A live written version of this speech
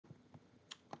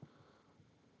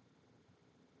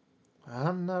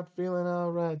I'm not feeling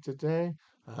alright today.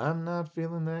 I'm not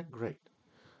feeling that great.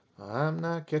 I'm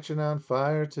not catching on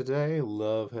fire today.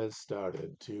 Love has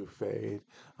started to fade.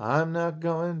 I'm not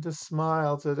going to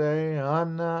smile today.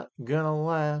 I'm not gonna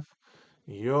laugh.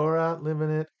 You're out living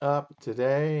it up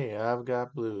today. I've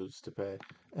got blues to pay.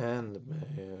 And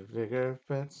the bigger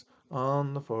fits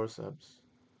on the forceps.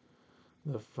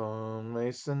 The phone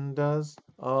mason does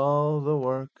all the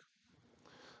work.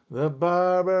 The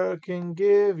barber can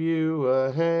give you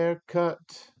a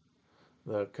haircut.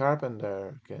 The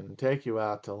carpenter can take you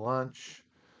out to lunch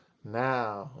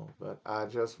now, but I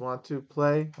just want to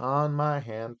play on my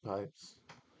handpipes.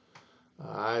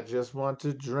 I just want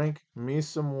to drink me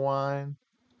some wine.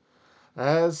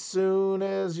 As soon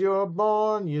as you're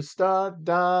born, you start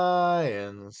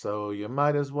dying, so you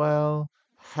might as well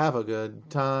have a good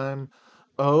time.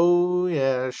 Oh,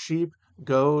 yeah, sheep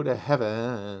go to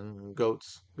heaven,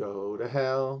 goats go to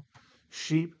hell.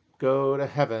 Sheep go to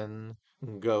heaven,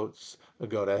 goats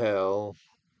go to hell.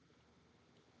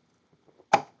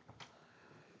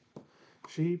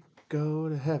 Sheep go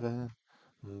to heaven,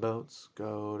 boats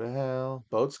go to hell.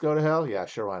 Boats go to hell? Yeah,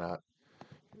 sure, why not?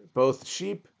 Both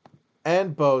sheep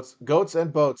and boats, goats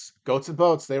and boats, goats and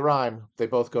boats, they rhyme. They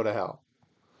both go to hell.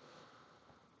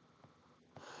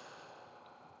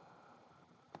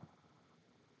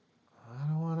 I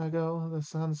don't want to go to the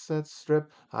Sunset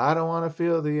Strip. I don't want to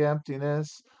feel the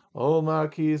emptiness. Old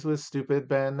marquees with stupid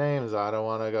band names. I don't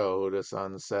want to go to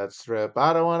Sunset Strip.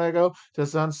 I don't want to go to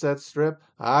Sunset Strip.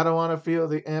 I don't want to feel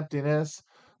the emptiness.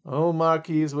 Old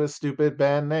marquees with stupid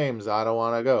band names. I don't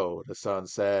want to go to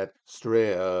Sunset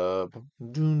Strip.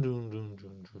 Dun, dun, dun,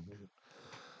 dun, dun, dun.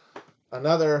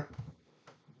 Another,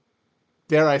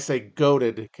 dare I say,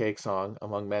 goated cake song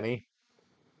among many.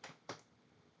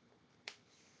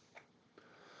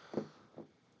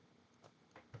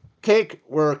 Cake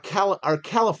were are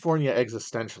California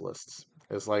existentialists,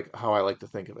 is like how I like to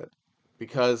think of it.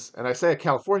 Because, and I say a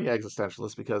California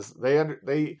existentialist because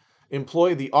they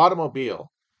employ the automobile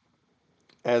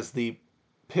as the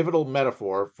pivotal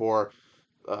metaphor for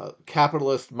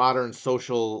capitalist modern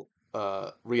social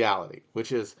reality,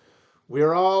 which is we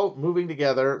are all moving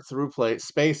together through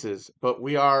spaces, but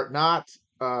we are not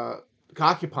uh,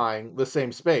 occupying the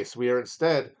same space. We are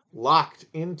instead locked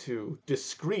into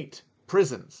discrete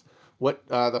prisons, what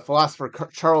the philosopher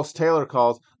Charles Taylor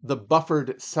calls the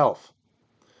buffered self.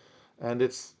 And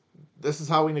this is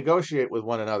how we negotiate with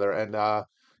one another. And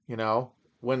you know,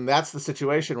 when that's the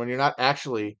situation, when you're not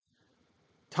actually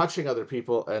touching other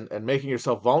people and making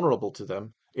yourself vulnerable to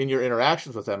them in your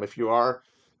interactions with them, if you are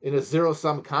in a zero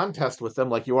sum contest with them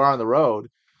like you are on the road,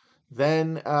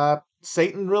 then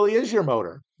Satan really is your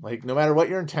motor. Like, no matter what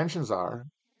your intentions are,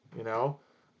 you know,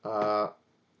 uh,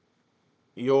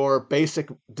 your basic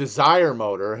desire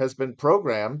motor has been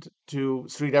programmed to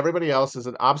treat everybody else as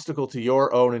an obstacle to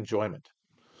your own enjoyment.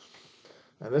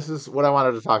 And this is what I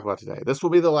wanted to talk about today. This will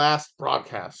be the last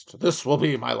broadcast. This will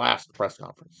be my last press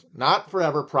conference. Not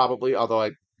forever, probably, although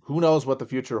who knows what the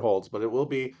future holds, but it will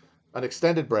be an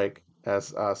extended break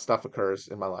as stuff occurs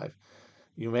in my life.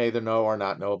 You may either know or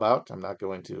not know about. I'm not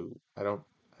going to. I don't.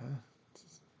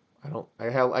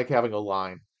 Like having a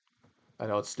line. I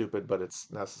know it's stupid, but it's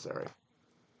necessary.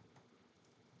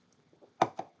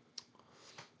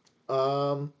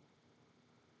 Um,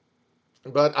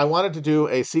 but I wanted to do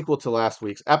a sequel to last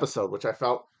week's episode, which I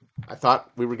thought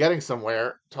we were getting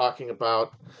somewhere talking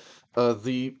about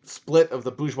the split of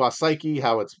the bourgeois psyche,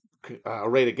 how it's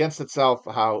arrayed against itself,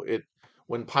 how it,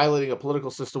 when piloting a political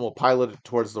system, will pilot it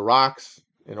towards the rocks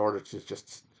in order to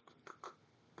just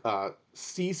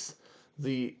cease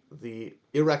the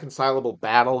irreconcilable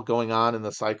battle going on in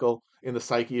the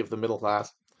psyche of the middle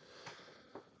class.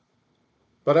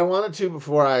 But I wanted to,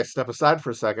 before I step aside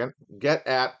for a second, get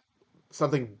at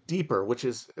something deeper, which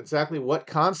is exactly what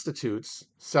constitutes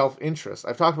self-interest.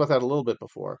 I've talked about that a little bit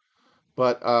before,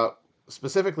 but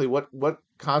specifically, what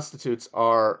constitutes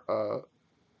our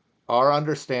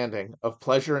understanding of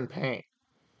pleasure and pain,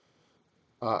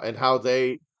 and how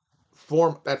they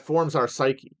forms our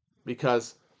psyche.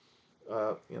 Because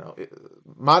you know,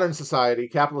 modern society,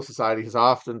 capitalist society, has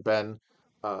often been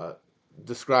uh,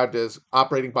 described as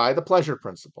operating by the pleasure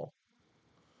principle.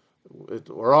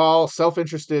 We're all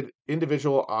self-interested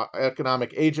individual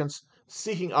economic agents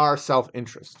seeking our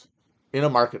self-interest in a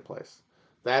marketplace.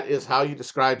 That is how you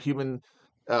describe human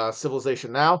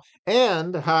civilization now,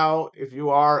 and how, if you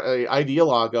are a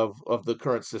ideologue of the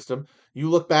current system, you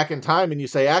look back in time and you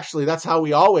say, actually, that's how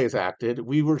we always acted.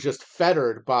 We were just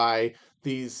fettered by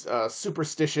these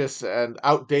superstitious and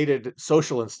outdated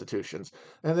social institutions,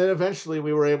 and then eventually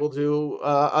we were able to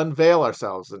unveil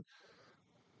ourselves. And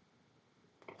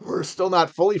We're still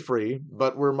not fully free,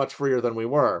 but we're much freer than we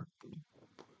were.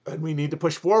 And we need to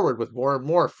push forward with more and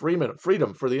more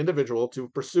freedom for the individual to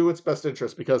pursue its best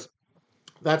interest, because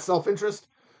that self-interest,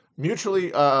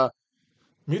 mutually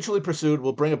mutually pursued,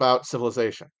 will bring about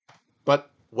civilization. But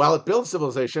while it builds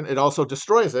civilization, it also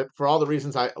destroys it for all the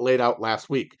reasons I laid out last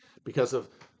week, because of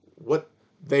what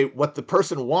the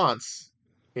person wants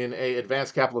in a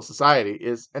advanced capitalist society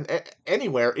is, and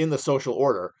anywhere in the social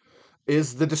order,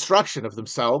 is the destruction of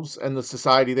themselves and the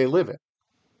society they live in.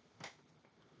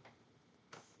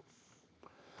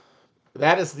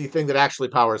 That is the thing that actually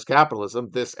powers capitalism.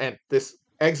 This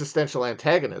existential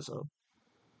antagonism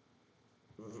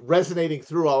resonating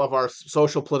through all of our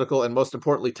social, political, and most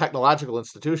importantly, technological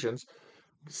institutions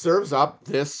serves up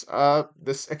this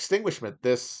extinguishment,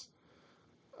 this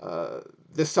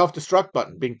self-destruct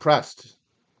button being pressed.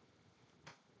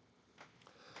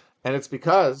 And it's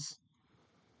because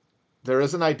there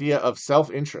is an idea of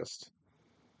self-interest,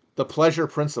 the pleasure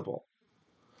principle,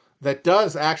 that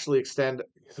does actually extend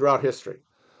throughout history.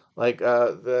 Like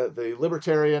the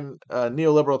libertarian,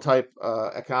 neoliberal type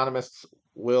economists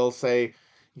will say,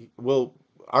 will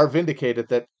are vindicated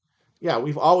that, yeah,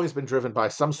 we've always been driven by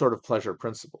some sort of pleasure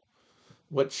principle.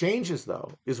 What changes,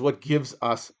 though, is what gives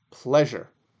us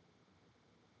pleasure.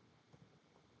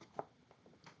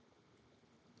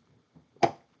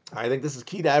 I think this is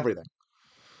key to everything.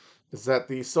 Is that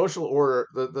the social order,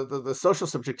 the social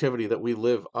subjectivity that we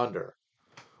live under,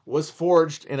 was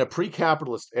forged in a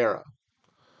pre-capitalist era,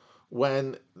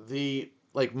 when the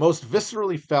most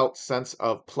viscerally felt sense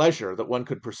of pleasure that one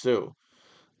could pursue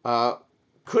uh,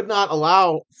 could not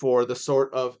allow for the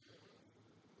sort of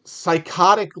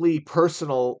psychotically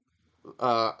personal,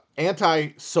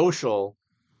 anti-social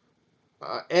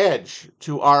edge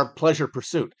to our pleasure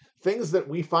pursuit. Things that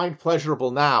we find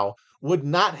pleasurable now would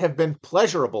not have been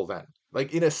pleasurable then,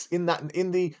 like in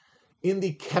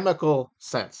the chemical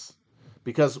sense,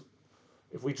 because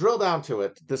if we drill down to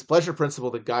it, this pleasure principle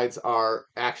that guides our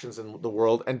actions in the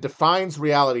world and defines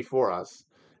reality for us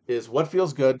is what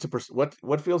feels good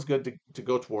what feels good to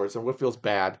go towards, and what feels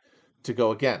bad to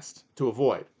go against, to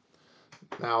avoid.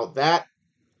 Now that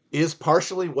is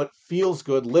partially what feels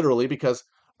good, literally, because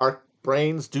our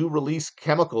brains do release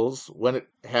chemicals when it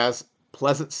has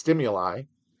pleasant stimuli.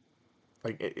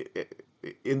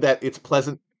 In that it's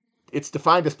pleasant, it's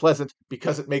defined as pleasant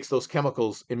because it makes those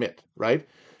chemicals emit, right?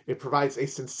 It provides a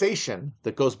sensation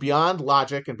that goes beyond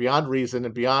logic and beyond reason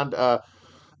and beyond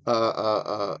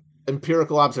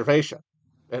empirical observation.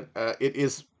 And it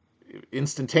is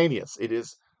instantaneous. It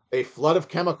is a flood of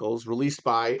chemicals released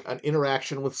by an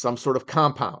interaction with some sort of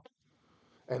compound.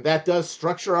 And that does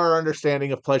structure our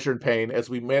understanding of pleasure and pain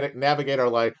as we navigate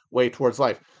our way towards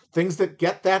life. Things that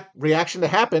get that reaction to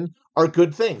happen are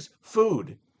good things: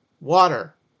 food,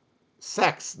 water,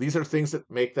 sex. These are things that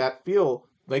make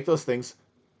those things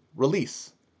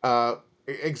release.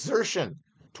 Exertion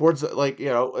towards,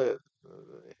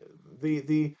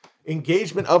 the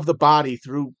engagement of the body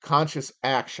through conscious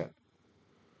action.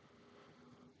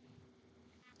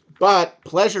 But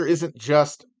pleasure isn't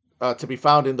just to be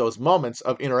found in those moments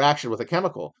of interaction with a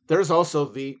chemical. There's also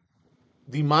the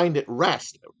mind at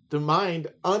rest, the mind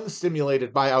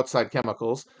unstimulated by outside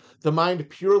chemicals, the mind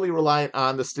purely reliant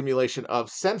on the stimulation of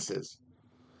senses.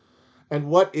 And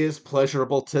what is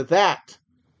pleasurable to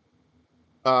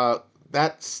uh,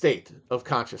 that state of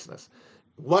consciousness?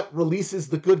 What releases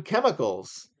the good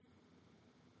chemicals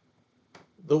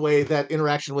the way that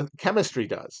interaction with chemistry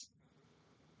does?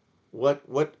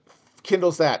 What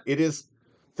kindles that? It is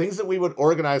things that we would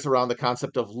organize around the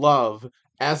concept of love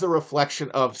as a reflection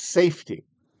of safety.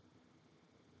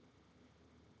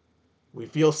 We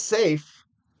feel safe,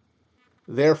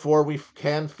 therefore we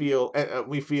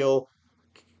feel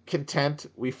content.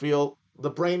 We feel the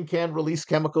brain can release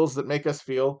chemicals that make us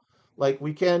feel like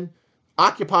we can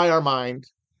occupy our mind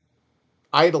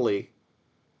idly,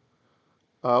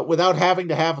 without having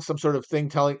to have some sort of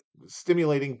thing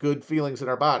stimulating good feelings in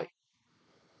our body.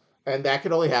 And that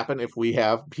can only happen if we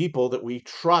have people that we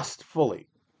trust fully,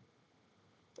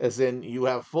 as in you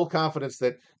have full confidence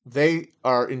that they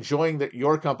are enjoying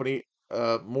your company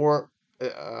more,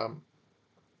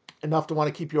 enough to want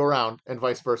to keep you around, and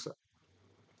vice versa.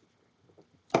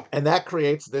 And that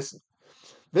creates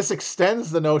this extends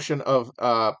the notion of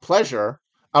pleasure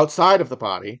outside of the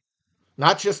body,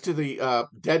 not just to the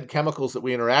dead chemicals that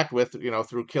we interact with,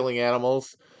 through killing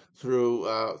animals, through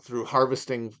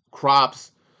harvesting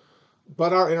crops,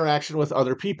 but our interaction with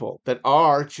other people that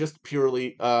are just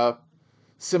purely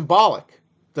symbolic,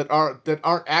 that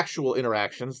aren't actual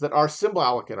interactions, that are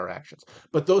symbolic interactions.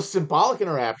 But those symbolic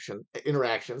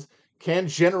interactions can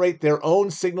generate their own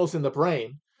signals in the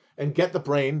brain and get the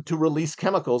brain to release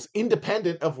chemicals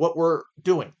independent of what we're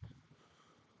doing.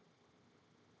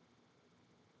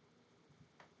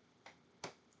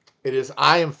 It is,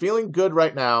 I am feeling good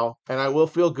right now, and I will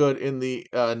feel good in the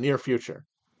near future.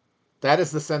 That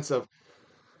is the sense of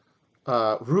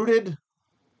rooted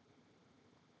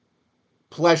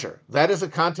pleasure. That is a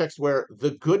context where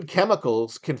the good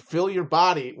chemicals can fill your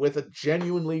body with a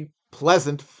genuinely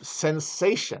pleasant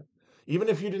sensation. Even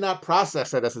if you do not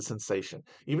process it as a sensation,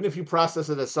 even if you process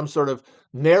it as some sort of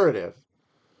narrative,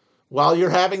 while you're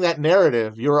having that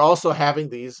narrative, you're also having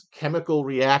these chemical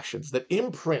reactions that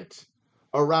imprint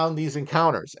around these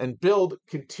encounters and build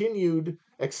continued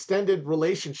extended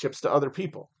relationships to other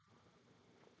people.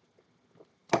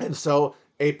 And so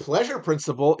a pleasure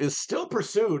principle is still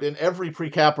pursued in every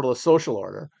pre-capitalist social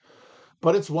order,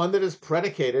 but it's one that is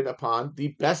predicated upon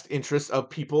the best interests of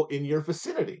people in your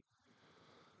vicinity.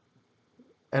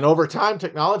 And over time,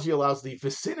 technology allows the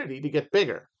vicinity to get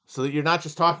bigger so that you're not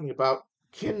just talking about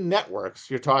kin networks,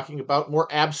 you're talking about more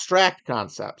abstract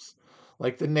concepts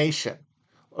like the nation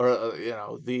or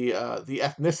the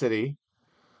ethnicity,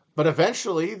 but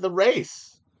eventually the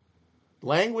race.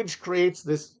 Language creates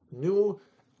this new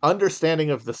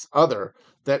understanding of this other,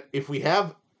 that if we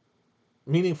have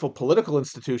meaningful political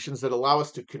institutions that allow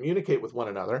us to communicate with one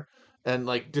another and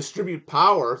like distribute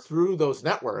power through those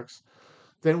networks,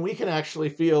 then we can actually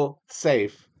feel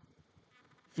safe,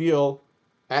 feel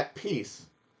at peace.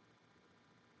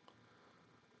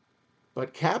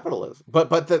 But capitalism, but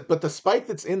the spike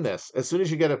that's in this, as soon as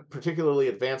you get a particularly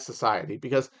advanced society,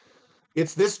 because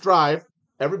it's this drive,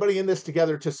 everybody in this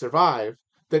together to survive,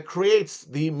 that creates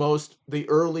the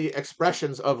early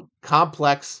expressions of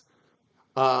complex,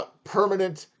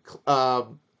 permanent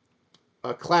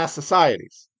class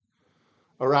societies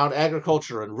around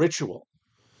agriculture and ritual.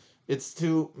 It's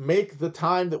to make the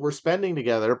time that we're spending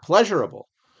together pleasurable,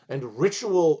 and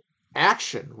ritual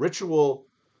action, ritual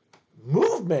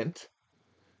movement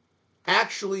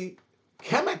actually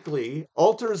chemically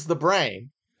alters the brain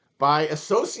by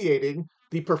associating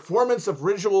the performance of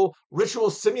ritual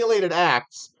simulated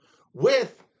acts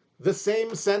with the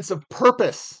same sense of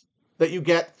purpose that you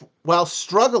get while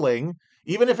struggling,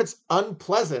 even if it's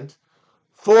unpleasant,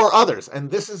 for others.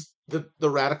 And this is the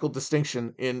radical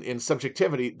distinction in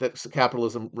subjectivity that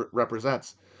capitalism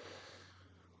represents.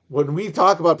 When we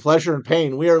talk about pleasure and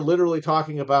pain, we are literally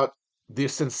talking about the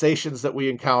sensations that we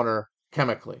encounter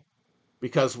chemically,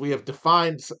 because we have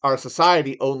defined our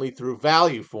society only through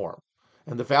value form.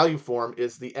 And the value form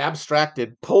is the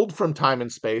abstracted, pulled from time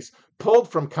and space,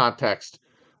 pulled from context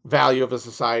value of a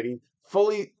society,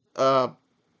 fully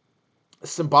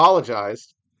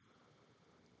symbologized,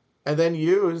 and then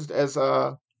used as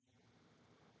a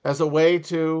way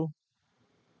to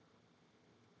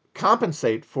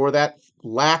compensate for that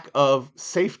lack of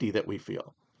safety that we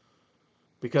feel.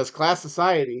 Because class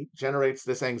society generates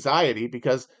this anxiety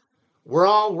because we're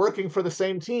all working for the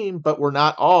same team, but we're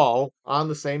not all on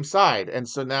the same side. And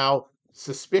so now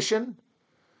suspicion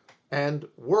and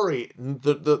worry,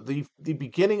 the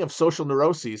beginning of social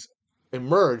neuroses,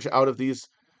 emerge out of these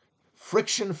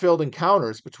friction-filled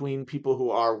encounters between people who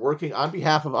are working on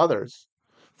behalf of others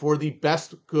for the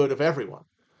best good of everyone.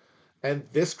 And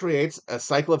this creates a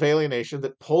cycle of alienation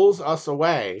that pulls us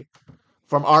away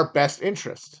from our best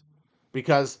interest,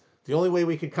 because the only way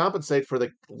we can compensate for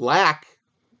the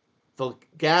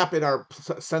gap in our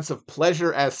sense of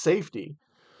pleasure as safety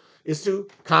is to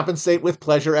compensate with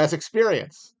pleasure as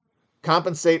experience,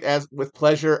 compensate with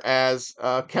pleasure as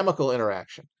chemical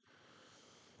interaction.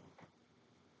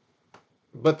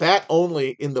 But that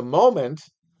only in the moment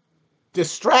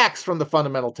distracts from the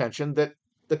fundamental tension, that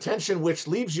the tension which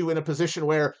leaves you in a position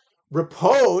where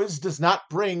repose does not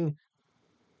bring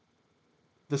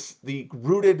the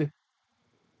rooted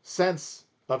sense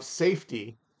of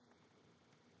safety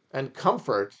and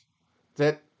comfort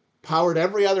that powered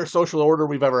every other social order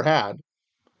we've ever had.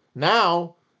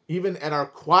 Now, even at our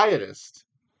quietest,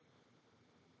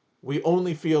 we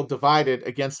only feel divided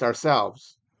against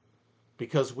ourselves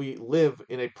because we live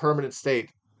in a permanent state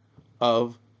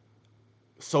of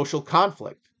social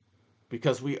conflict,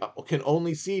 because we can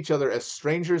only see each other as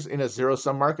strangers in a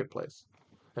zero-sum marketplace.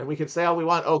 And we can say all we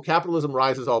want, oh, capitalism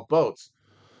rises all boats.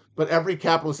 But every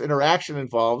capitalist interaction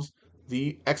involves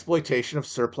the exploitation of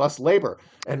surplus labor.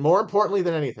 And more importantly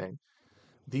than anything,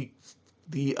 the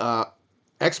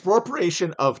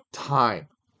expropriation of time.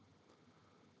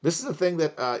 This is a thing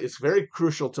that is very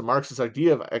crucial to Marx's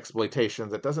idea of exploitation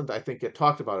that doesn't, I think, get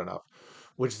talked about enough,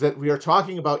 which is that we are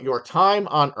talking about your time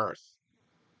on Earth,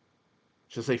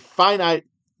 which is a finite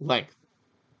length.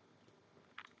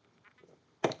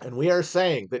 And we are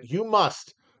saying that you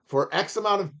must, for X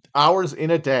amount of hours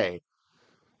in a day,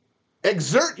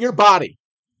 exert your body,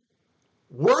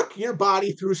 work your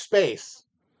body through space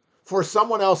for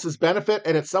someone else's benefit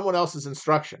and at someone else's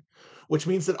instruction, which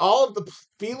means that all of the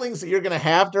feelings that you're going to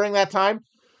have during that time,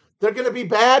 they're going to be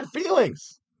bad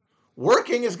feelings.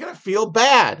 Working is going to feel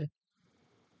bad.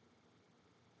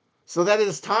 So that it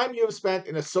is time you have spent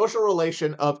in a social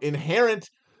relation of inherent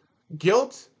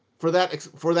guilt for that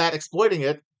exploiting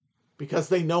it, because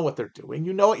they know what they're doing.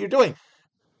 You know what you're doing.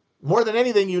 More than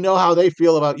anything, you know how they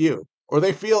feel about you, or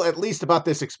they feel at least about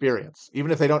this experience, even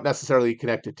if they don't necessarily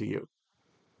connect it to you.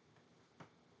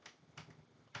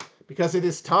 Because it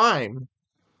is time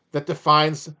that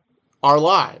defines our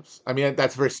lives. I mean,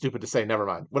 that's very stupid to say, never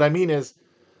mind. What I mean is,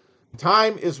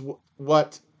 time is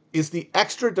what is the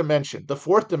extra dimension, the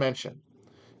fourth dimension,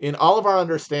 in all of our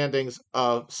understandings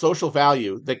of social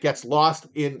value that gets lost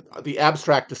in the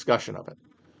abstract discussion of it.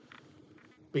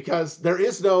 Because there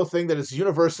is no thing that is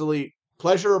universally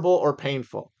pleasurable or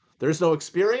painful. There is no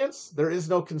experience, there is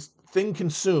no thing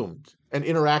consumed and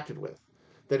interacted with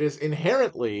that is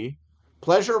inherently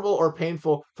pleasurable or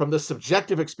painful from the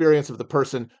subjective experience of the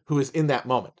person who is in that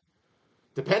moment.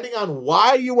 Depending on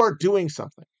why you are doing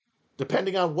something,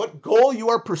 depending on what goal you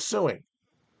are pursuing,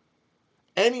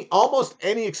 almost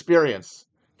any experience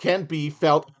can be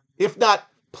felt, if not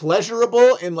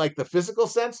pleasurable in like the physical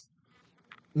sense,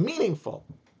 meaningful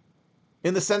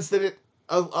in the sense that it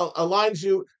aligns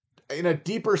you in a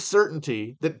deeper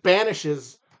certainty that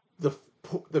banishes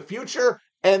the future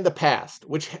and the past,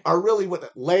 which are really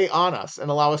what lay on us and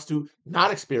allow us to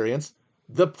not experience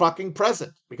the fucking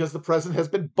present, because the present has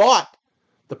been bought.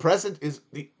 The present is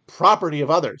the property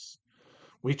of others.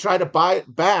 We try to buy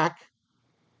it back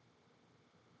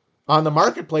on the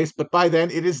marketplace, but by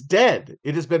then it is dead.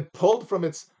 It has been pulled from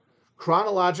its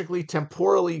chronologically,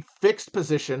 temporally fixed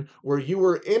position where you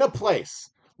were in a place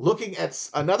looking at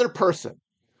another person,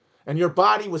 and your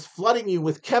body was flooding you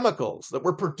with chemicals that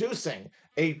were producing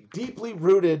a deeply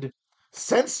rooted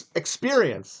sense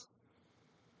experience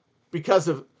because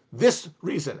of this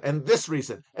reason and this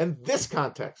reason and this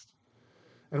context.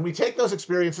 And we take those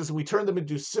experiences and we turn them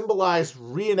into symbolized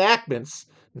reenactments,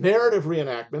 narrative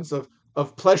reenactments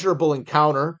of pleasurable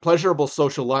encounter, pleasurable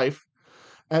social life,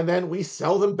 and then we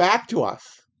sell them back to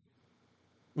us.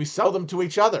 We sell them to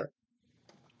each other.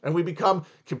 And we become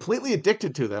completely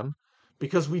addicted to them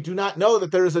because we do not know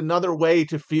that there is another way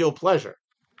to feel pleasure.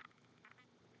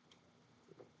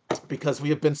 Because we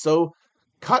have been so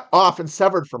cut off and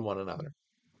severed from one another.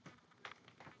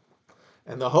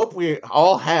 And the hope we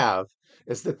all have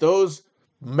is that those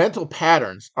mental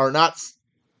patterns are not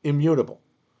immutable.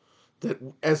 That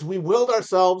as we willed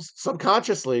ourselves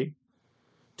subconsciously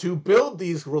to build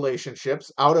these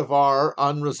relationships out of our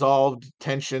unresolved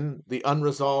tension, the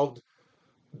unresolved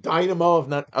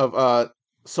dynamo of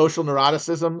social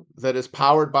neuroticism that is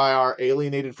powered by our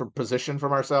alienated position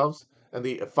from ourselves, and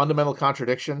the fundamental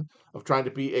contradiction of trying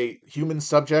to be a human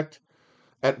subject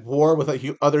at war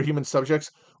with other human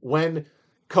subjects, when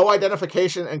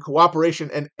co-identification and cooperation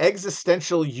and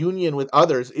existential union with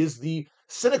others is the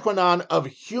sine qua non of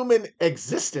human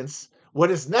existence, what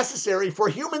is necessary for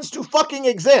humans to fucking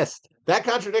exist. That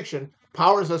contradiction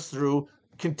powers us through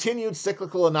continued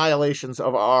cyclical annihilations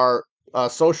of our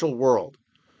social world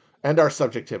and our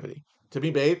subjectivity to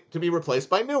be replaced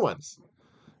by new ones.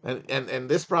 And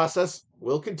this process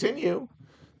will continue.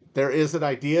 There is an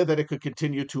idea that it could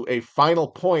continue to a final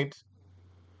point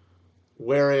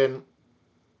wherein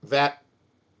that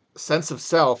sense of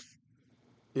self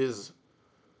is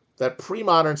that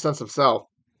pre-modern sense of self,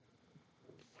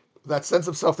 that sense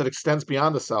of self that extends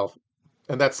beyond the self,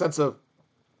 and that sense of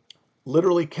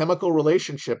literally chemical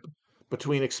relationship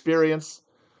between experience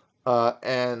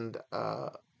and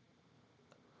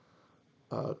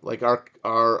like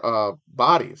our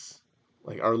bodies,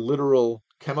 like our literal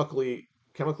chemically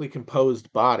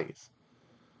composed bodies.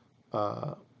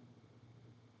 Uh,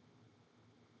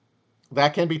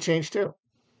 that can be changed too.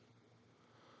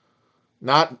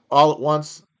 Not all at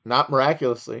once, not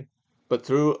miraculously, but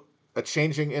through a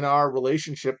changing in our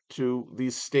relationship to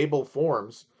these stable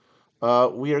forms.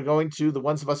 We are going to, the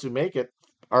ones of us who make it,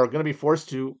 are going to be forced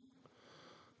to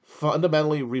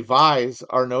fundamentally revise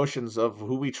our notions of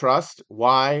who we trust,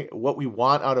 why, what we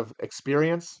want out of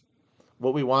experience,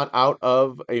 what we want out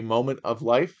of a moment of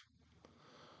life.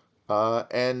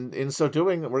 And in so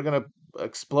doing, we're going to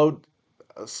explode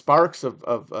sparks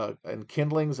and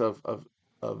kindlings of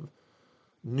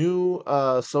new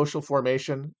social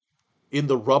formation in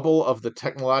the rubble of the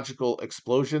technological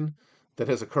explosion that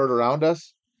has occurred around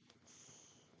us.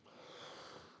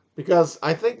 Because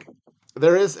I think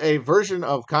there is a version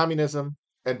of communism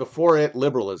and before it,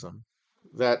 liberalism,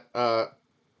 that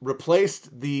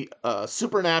replaced the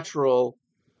supernatural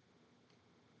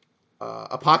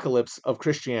apocalypse of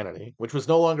Christianity, which was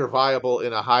no longer viable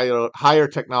in a higher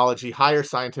technology, higher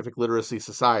scientific literacy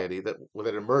society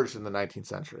that emerged in the 19th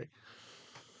century.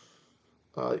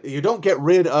 You don't get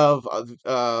rid of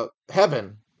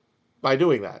heaven by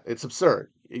doing that. It's absurd.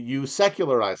 You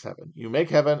secularize heaven. You make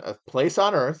heaven a place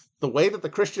on earth, the way that the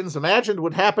Christians imagined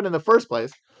would happen in the first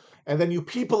place, and then you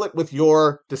people it with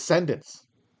your descendants.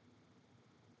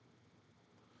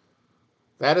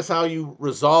 That is how you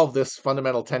resolve this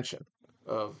fundamental tension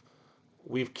of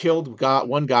we've killed God,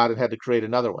 one God and had to create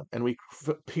another one, and we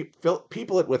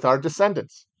people it with our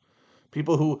descendants,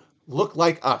 people who look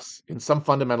like us in some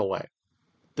fundamental way,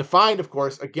 defined, of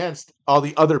course, against all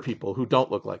the other people who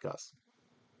don't look like us.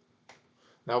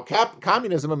 Now,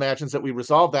 communism imagines that we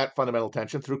resolve that fundamental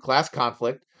tension through class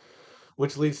conflict,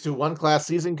 which leads to one class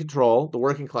seizing control, the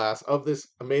working class, of this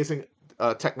amazing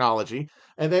technology,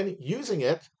 and then using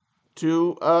it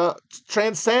to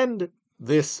transcend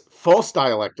this false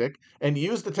dialectic and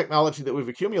use the technology that we've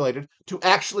accumulated to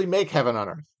actually make heaven on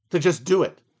earth, to just do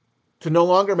it, to no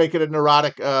longer make it a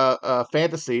neurotic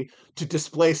fantasy, to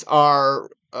displace our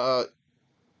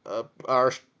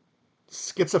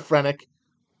schizophrenic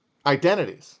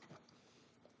identities.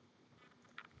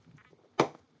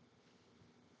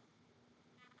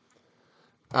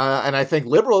 And I think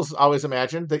liberals always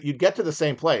imagined that you'd get to the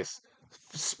same place,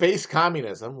 space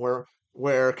communism,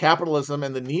 where capitalism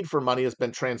and the need for money has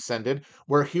been transcended,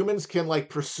 where humans can like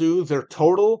pursue their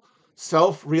total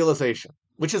self-realization,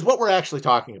 which is what we're actually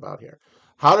talking about here.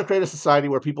 How to create a society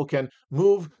where people can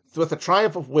move with a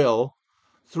triumph of will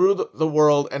through the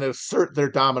world and assert their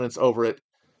dominance over it.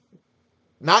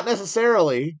 Not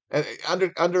necessarily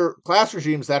under class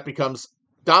regimes that becomes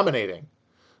dominating.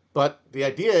 But the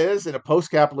idea is, in a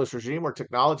post-capitalist regime where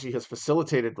technology has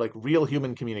facilitated like real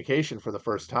human communication for the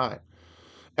first time,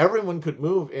 everyone could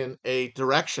move in a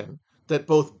direction that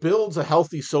both builds a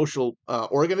healthy social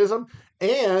organism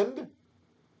and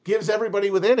gives everybody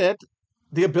within it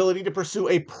the ability to pursue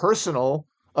a personal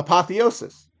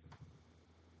apotheosis.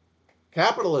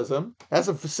 Capitalism has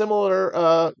a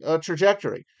similar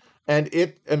trajectory, and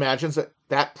it imagines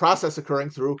that process occurring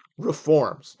through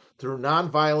reforms, through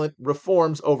nonviolent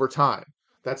reforms over time.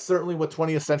 That's certainly what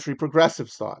 20th century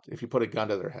progressives thought, if you put a gun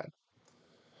to their head.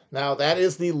 Now, that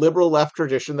is the liberal left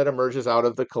tradition that emerges out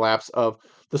of the collapse of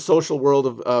the social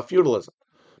world of feudalism.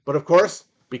 But of course,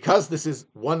 because this is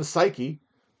one psyche,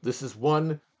 this is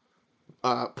one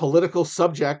political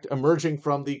subject emerging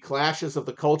from the clashes of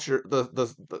the culture,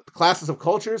 the classes of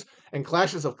cultures and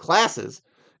clashes of classes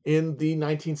in the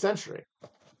 19th century.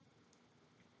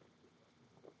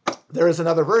 There is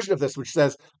another version of this which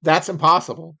says that's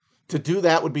impossible. To do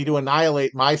that would be to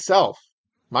annihilate myself,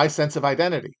 my sense of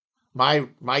identity, my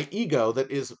ego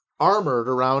that is armored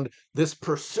around this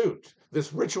pursuit,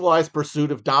 this ritualized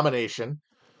pursuit of domination,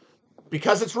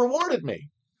 because it's rewarded me,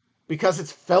 because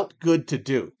it's felt good to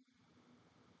do.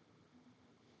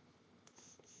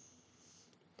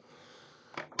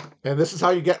 And this is how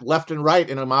you get left and right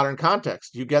in a modern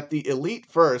context. You get the elite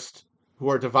first, who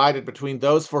are divided between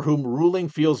those for whom ruling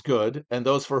feels good and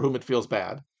those for whom it feels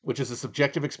bad, which is a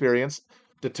subjective experience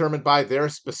determined by their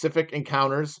specific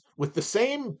encounters with the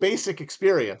same basic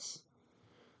experience,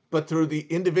 but through the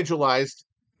individualized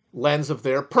lens of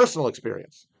their personal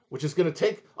experience, which is going to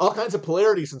take all kinds of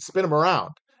polarities and spin them around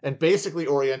and basically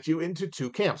orient you into two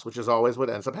camps, which is always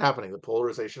what ends up happening, the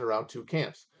polarization around two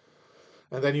camps.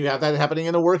 And then you have that happening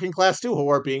in the working class too, who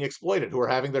are being exploited, who are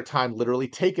having their time literally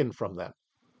taken from them.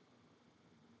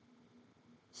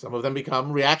 Some of them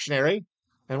become reactionary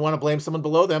and want to blame someone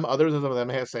below them. Others of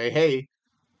them say, hey,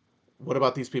 what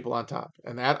about these people on top?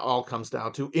 And that all comes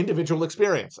down to individual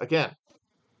experience again.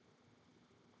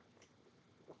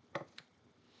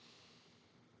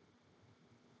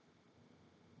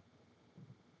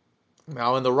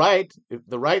 Now, in the right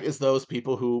is those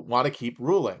people who want to keep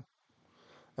ruling,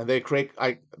 and they create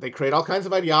all kinds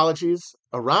of ideologies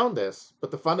around this. But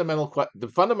the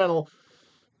fundamental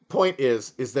point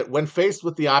is that when faced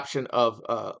with the option of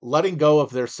letting go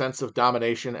of their sense of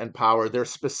domination and power, their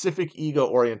specific ego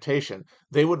orientation,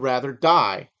 they would rather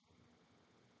die.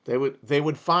 They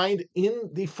would find in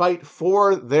the fight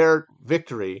for their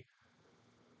victory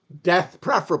death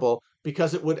preferable,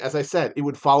 because it would, as I said, it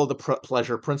would follow the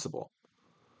pleasure principle.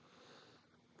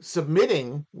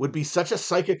 Submitting would be such a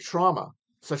psychic trauma,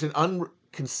 such an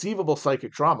unconceivable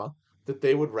psychic trauma, that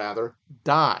they would rather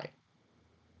die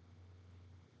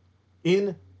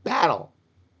in battle.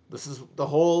 This is the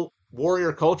whole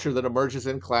warrior culture that emerges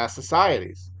in class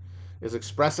societies, is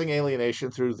expressing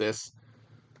alienation through this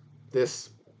this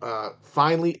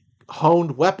finely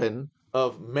honed weapon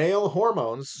of male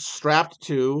hormones strapped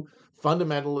to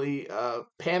fundamentally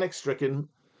panic-stricken,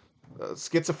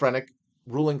 schizophrenic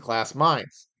ruling class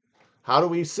minds. How do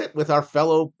we sit with our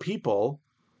fellow people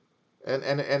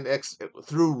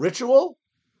through ritual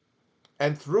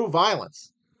and through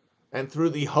violence and through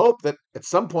the hope that at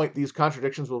some point these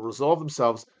contradictions will resolve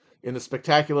themselves in a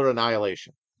spectacular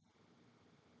annihilation?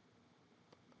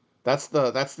 That's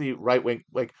the right wing.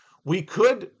 Like, we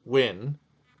could win,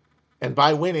 and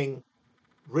by winning,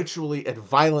 ritually and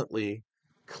violently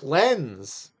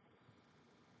cleanse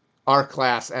our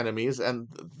class enemies and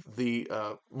the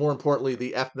more importantly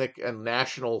the ethnic and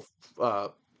national uh,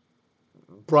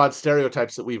 broad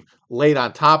stereotypes that we've laid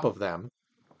on top of them,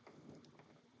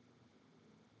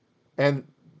 and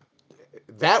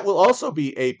that will also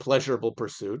be a pleasurable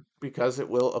pursuit because it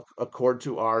will accord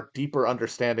to our deeper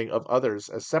understanding of others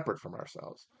as separate from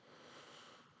ourselves,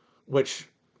 which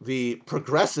the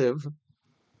progressive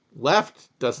left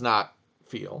does not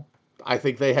feel. I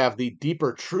think they have the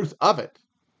deeper truth of it,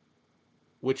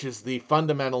 which is the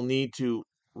fundamental need to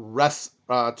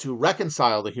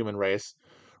reconcile the human race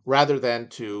rather than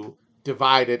to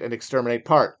divide it and exterminate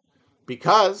part.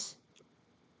 Because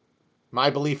my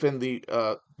belief in the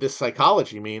this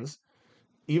psychology means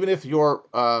even if your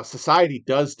society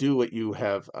does do what you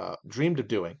have dreamed of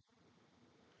doing,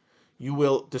 you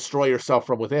will destroy yourself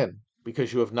from within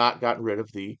because you have not gotten rid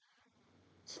of the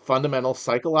fundamental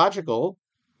psychological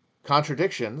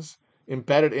contradictions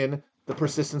embedded in the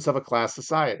persistence of a class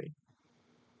society.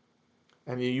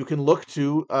 And you can look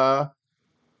to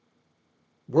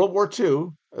World War II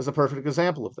as a perfect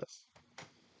example of this.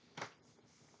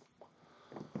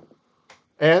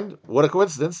 And what a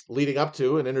coincidence, leading up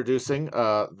to and introducing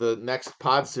the next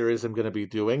pod series I'm going to be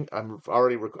doing. I'm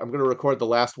going to record the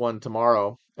last one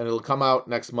tomorrow, and it'll come out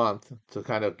next month to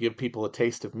kind of give people a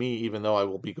taste of me, even though I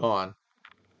will be gone.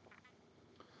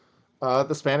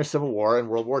 The Spanish Civil War and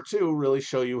World War II really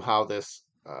show you how this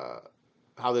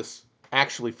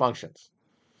actually functions.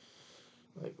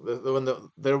 Like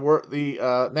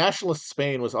the nationalist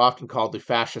Spain was often called the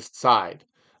fascist side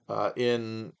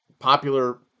in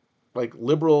popular, like,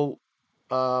 liberal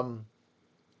um,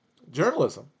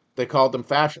 journalism. They called them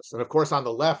fascists, and of course on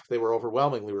the left they were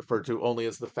overwhelmingly referred to only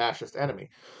as the fascist enemy.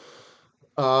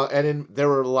 There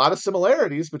were a lot of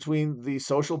similarities between the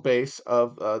social base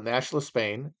of nationalist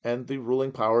Spain and the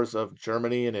ruling powers of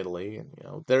Germany and Italy.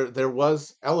 And there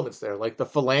was elements there, like the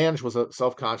Phalange was a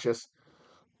self-conscious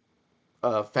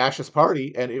fascist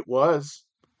party, and it was,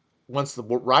 once the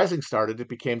rising started, it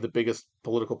became the biggest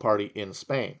political party in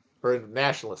Spain, or in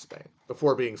nationalist Spain,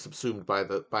 before being subsumed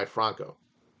by Franco.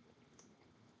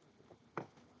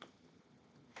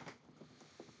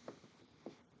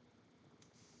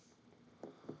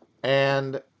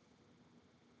 And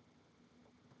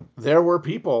there were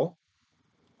people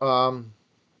um,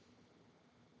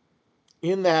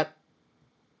 in that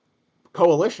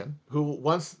coalition who,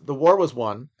 once the war was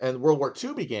won and World War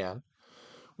II began,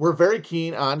 were very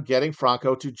keen on getting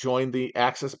Franco to join the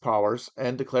Axis powers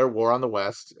and declare war on the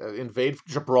West, invade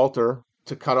Gibraltar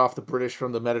to cut off the British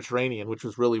from the Mediterranean, which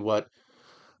was really what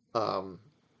um,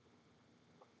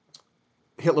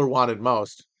 Hitler wanted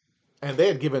most. And they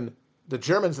had given, the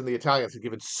Germans and the Italians had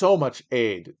given so much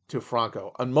aid to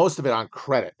Franco, and most of it on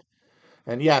credit.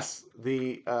 And yes,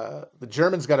 the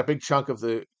Germans got a big chunk of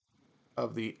the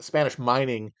Spanish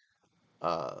mining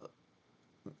uh,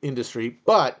 industry,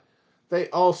 but they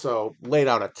also laid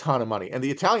out a ton of money, and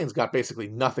the Italians got basically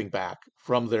nothing back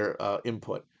from their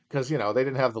input because they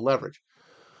didn't have the leverage.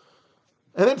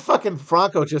 And then fucking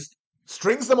Franco just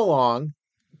strings them along,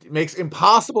 makes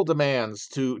impossible demands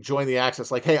to join the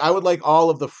Axis. Like, hey, I would like all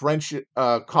of the French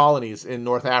colonies in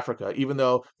North Africa, even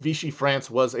though Vichy France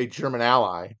was a German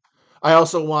ally. I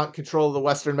also want control of the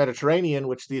Western Mediterranean,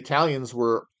 which the Italians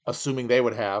were assuming they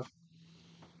would have.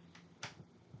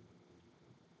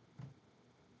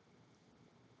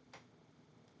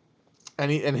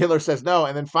 And Hitler says no.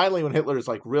 And then finally, when Hitler is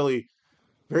like really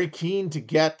very keen to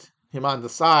get him on the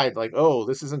side, like, oh,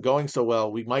 this isn't going so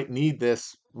well. We might need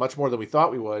this much more than we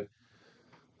thought we would.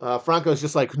 Franco's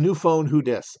just like, new phone, who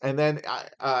dis? And then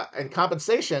in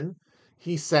compensation,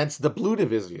 he sends the Blue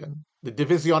Division, the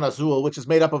Division Azul, which is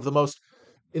made up of the most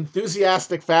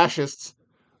enthusiastic fascists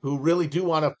who really do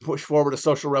want to push forward a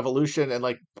social revolution and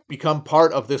like become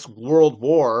part of this world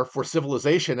war for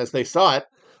civilization as they saw it.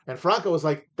 And Franco was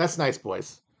like, that's nice,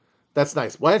 boys. That's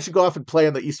nice. Why don't you go off and play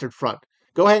on the Eastern Front?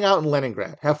 Go hang out in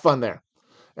Leningrad. Have fun there.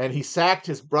 And he sacked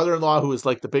his brother-in-law, who was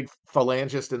like the big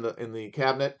phalangist in the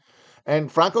cabinet.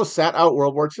 And Franco sat out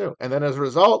World War II. And then as a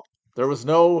result, there was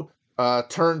no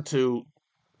turn to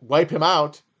wipe him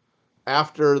out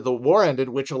after the war ended,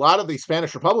 which a lot of the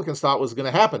Spanish Republicans thought was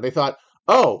going to happen. They thought,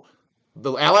 oh,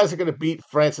 the Allies are going to beat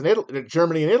France and Italy,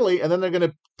 Germany and Italy, and then they're going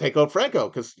to take out Franco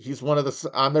because he's one of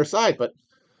the on their side. But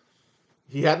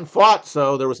he hadn't fought,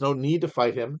 so there was no need to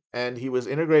fight him, and he was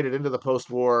integrated into the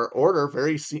post-war order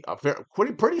pretty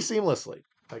seamlessly.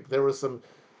 Like there was some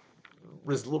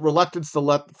reluctance to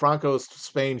let Franco's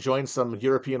Spain join some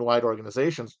European-wide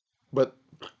organizations, but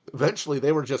eventually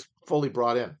they were just fully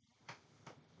brought in.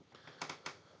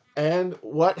 And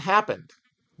what happened?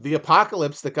 The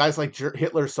apocalypse that guys like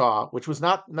Hitler saw, which was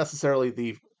not necessarily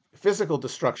the physical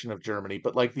destruction of Germany,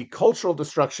 but like the cultural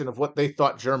destruction of what they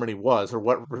thought Germany was or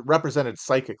what represented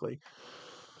psychically,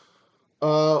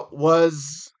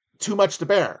 was too much to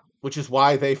bear, which is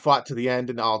why they fought to the end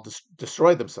and all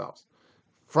destroyed themselves.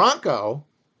 Franco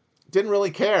didn't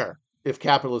really care if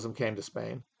capitalism came to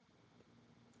Spain,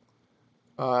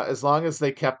 as long as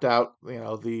they kept out,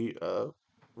 the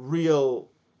real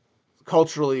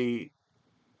culturally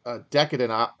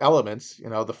decadent elements,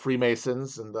 the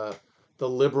Freemasons and the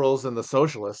liberals and the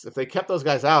socialists. If they kept those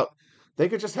guys out, they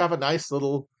could just have a nice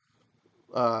little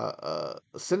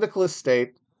syndicalist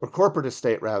state, or corporatist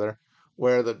state rather,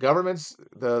 where the government's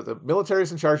the military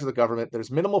is in charge of the government.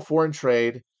 There's minimal foreign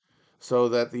trade, so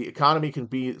that the economy can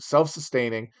be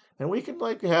self-sustaining, and we can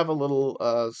like have a little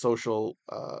social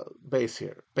base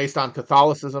here based on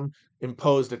Catholicism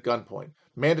imposed at gunpoint,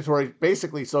 mandatory,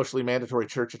 basically socially mandatory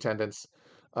church attendance,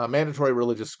 mandatory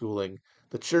religious schooling,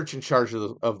 the church in charge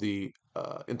of the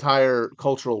entire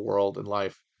cultural world and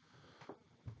life.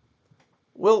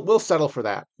 We'll settle for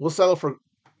that. We'll settle for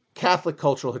Catholic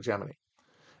cultural hegemony,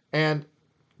 and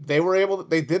they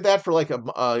did that for like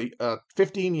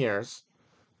 15 years.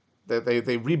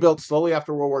 They rebuilt slowly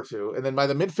after World War II, and then by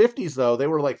the mid 50s, though, they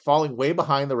were like falling way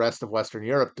behind the rest of Western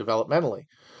Europe developmentally,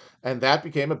 and that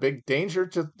became a big danger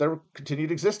to their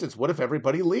continued existence. What if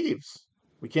everybody leaves?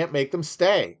 We can't make them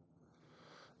stay.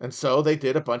 And so they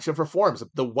did a bunch of reforms.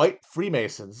 The white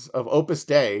Freemasons of Opus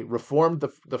Dei reformed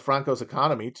the Franco's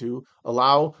economy to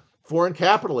allow foreign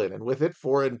capital in, and with it,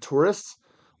 foreign tourists.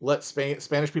 Let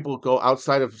Spanish people go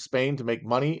outside of Spain to make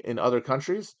money in other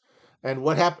countries. And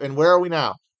what happened? And where are we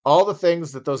now? All the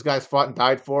things that those guys fought and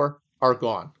died for are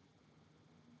gone.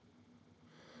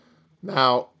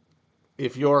 Now,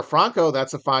 if you're Franco,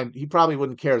 that's a fine. He probably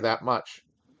wouldn't care that much.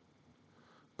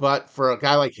 But for a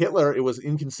guy like Hitler, it was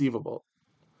inconceivable.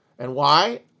 And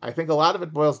why? I think a lot of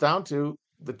it boils down to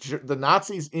the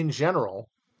Nazis in general,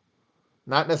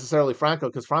 not necessarily Franco,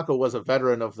 because Franco was a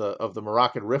veteran of the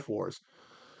Moroccan Rif Wars,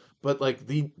 but like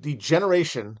the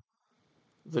generation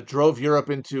that drove Europe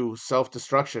into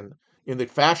self-destruction in the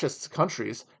fascist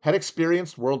countries had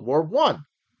experienced World War I.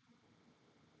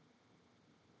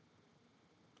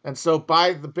 And so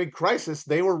by the big crisis,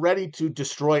 they were ready to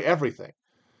destroy everything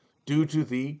due to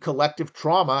the collective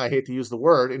trauma, I hate to use the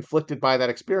word, inflicted by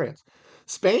that experience.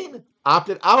 Spain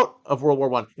opted out of World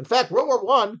War I. In fact, World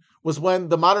War I was when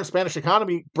the modern Spanish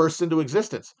economy burst into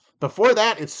existence. Before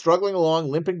that, it's struggling along,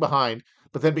 limping behind.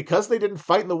 But then because they didn't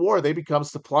fight in the war, they become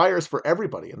suppliers for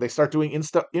everybody. And they start doing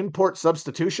import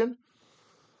substitution.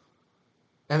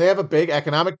 And they have a big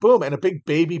economic boom and a big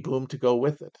baby boom to go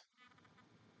with it.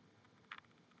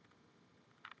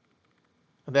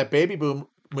 And that baby boom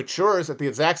matures at the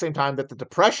exact same time that the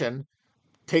Depression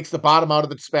takes the bottom out of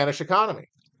the Spanish economy.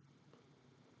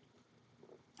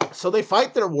 So they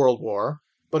fight their world war,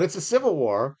 but it's a civil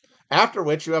war, after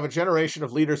which you have a generation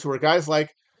of leaders who are guys like,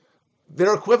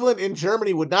 their equivalent in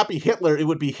Germany would not be Hitler, it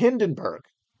would be Hindenburg.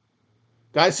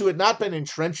 Guys who had not been in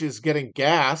trenches getting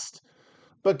gassed,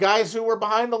 but guys who were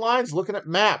behind the lines looking at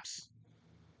maps.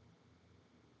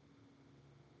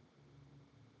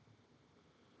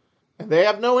 And they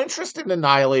have no interest in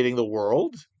annihilating the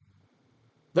world.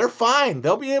 They're fine.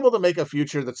 They'll be able to make a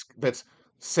future that's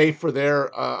safe for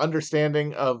their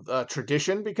understanding of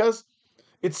tradition, because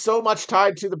it's so much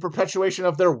tied to the perpetuation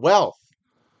of their wealth.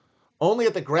 Only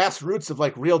at the grassroots of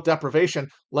like real deprivation,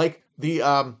 like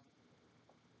the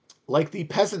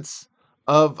peasants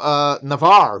of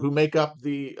Navarre, who make up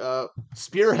the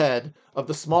spearhead of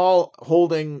the small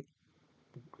holding,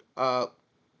 the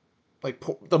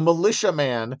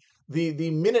militiaman,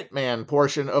 the Minuteman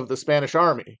portion of the Spanish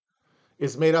army,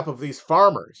 is made up of these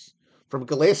farmers from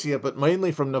Galicia, but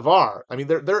mainly from Navarre. I mean,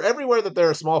 they're everywhere that there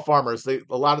are small farmers. A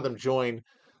lot of them join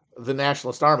the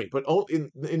nationalist army, but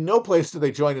in no place do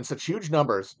they join in such huge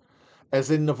numbers as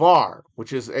in Navarre,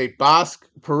 which is a Basque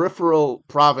peripheral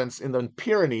province in the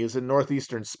Pyrenees in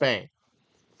northeastern Spain.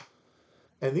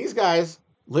 And these guys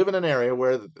live in an area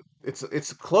where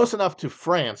it's close enough to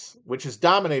France, which is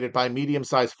dominated by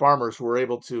medium-sized farmers who are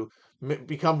able to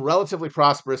become relatively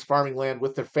prosperous farming land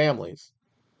with their families,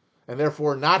 and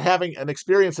therefore not having an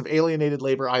experience of alienated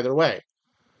labor either way.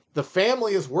 The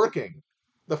family is working.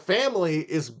 The family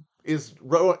is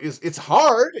it's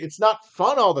hard. It's not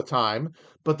fun all the time,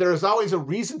 but there is always a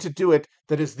reason to do it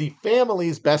that is the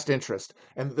family's best interest.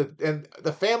 And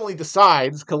the family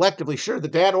decides collectively, sure, the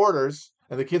dad orders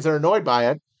and the kids are annoyed by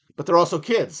it, but they're also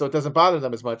kids, so it doesn't bother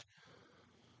them as much.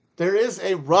 There is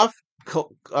a rough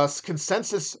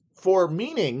consensus for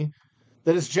meaning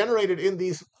that is generated in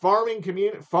these farming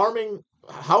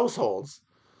households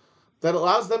that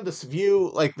allows them to view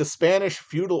like the Spanish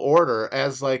feudal order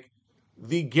as like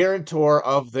the guarantor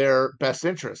of their best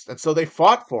interest. And so they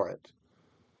fought for it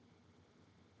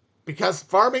because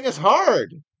farming is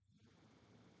hard.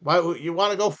 Why you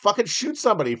want to go fucking shoot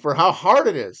somebody for how hard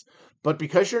it is? But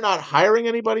because you're not hiring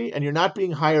anybody and you're not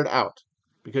being hired out,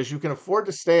 because you can afford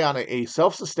to stay on a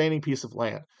self-sustaining piece of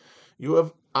land, you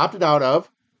have opted out of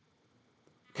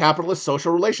capitalist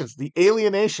social relations, the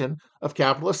alienation of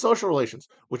capitalist social relations,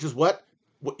 which is what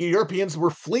Europeans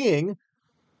were fleeing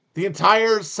the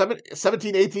entire 17th,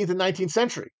 18th, and 19th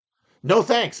century. No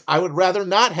thanks. I would rather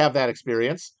not have that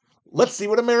experience. Let's see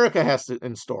what America has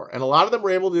in store. And a lot of them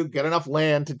were able to get enough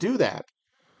land to do that.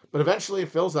 But eventually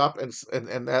it fills up, and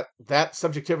that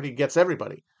subjectivity gets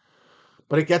everybody.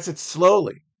 But it gets it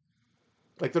slowly.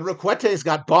 Like the Roquetes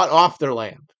got bought off their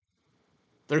land.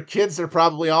 Their kids are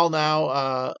probably all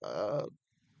now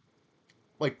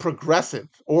like progressive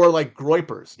or like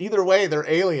groypers. Either way, they're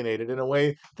alienated in a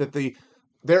way that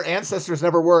their ancestors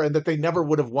never were and that they never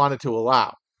would have wanted to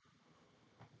allow.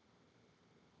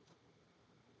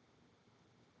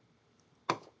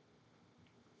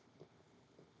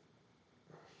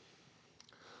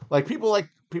 Like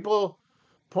people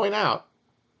point out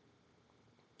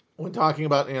when talking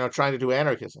about trying to do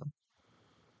anarchism.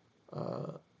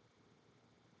 Uh,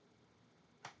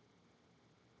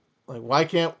 like why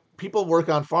can't people work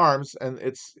on farms and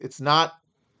it's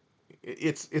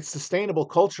sustainable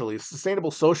culturally, it's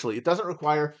sustainable socially. It doesn't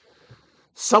require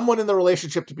someone in the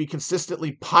relationship to be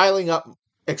consistently piling up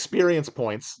experience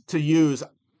points to use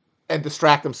and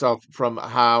distract themselves from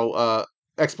how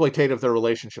exploitative their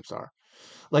relationships are.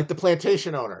 Like the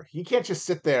plantation owner, he can't just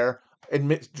sit there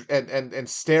and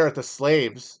stare at the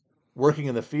slaves working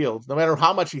in the fields, no matter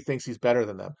how much he thinks he's better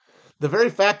than them. The very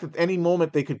fact that any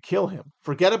moment they could kill him,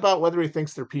 forget about whether he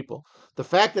thinks they're people. The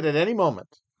fact that at any moment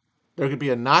there could be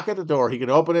a knock at the door, he could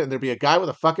open it, and there'd be a guy with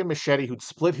a fucking machete who'd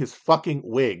split his fucking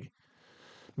wig,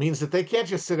 means that they can't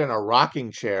just sit in a rocking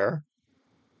chair.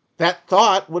 That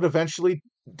thought would eventually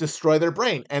destroy their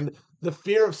brain. And the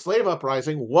fear of slave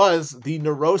uprising was the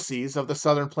neuroses of the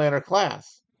Southern planter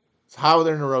class. It's how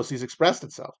their neuroses expressed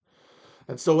itself.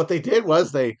 And so what they did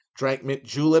was they drank mint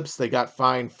juleps, they got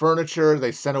fine furniture,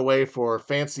 they sent away for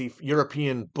fancy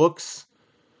European books.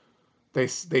 They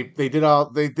created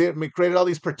all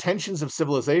these pretensions of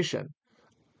civilization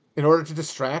in order to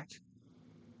distract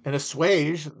and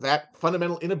assuage that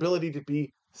fundamental inability to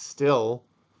be still,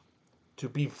 to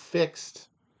be fixed,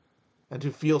 and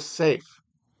to feel safe,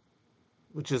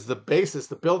 which is the basis,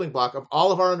 the building block of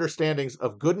all of our understandings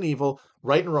of good and evil,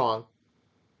 right and wrong,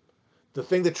 the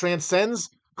thing that transcends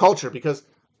culture. Because,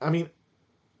 I mean,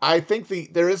 I think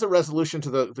there is a resolution to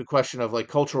the question of like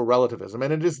cultural relativism,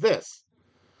 and it is this: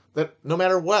 that no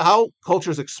matter how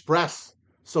cultures express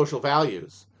social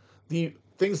values, the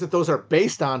things that those are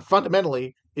based on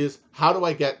fundamentally is how do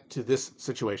I get to this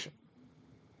situation?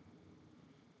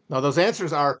 Now, those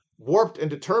answers are warped and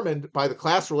determined by the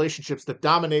class relationships that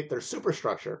dominate their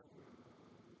superstructure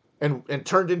and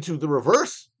turned into the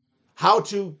reverse. How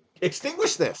to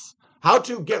extinguish this? How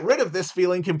to get rid of this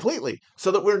feeling completely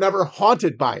so that we're never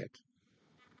haunted by it?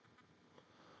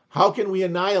 How can we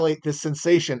annihilate this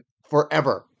sensation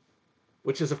forever?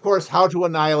 Which is, of course, how to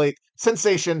annihilate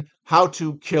sensation, how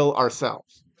to kill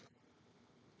ourselves.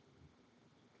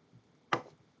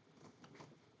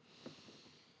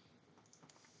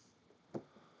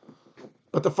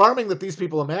 But the farming that these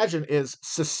people imagine is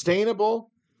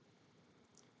sustainable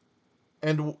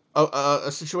and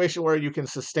a situation where you can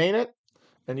sustain it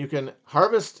and you can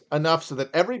harvest enough so that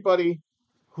everybody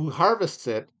who harvests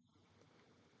it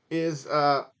is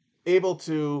able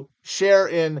to share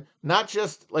in not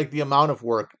just like the amount of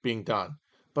work being done,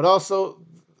 but also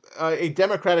a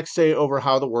democratic say over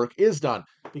how the work is done.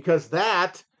 Because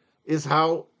that is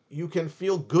how you can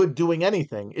feel good doing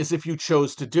anything, is if you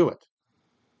chose to do it.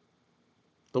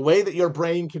 The way that your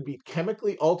brain can be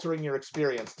chemically altering your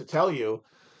experience to tell you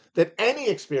that any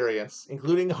experience,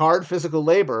 including hard physical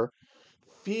labor,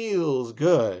 feels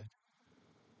good,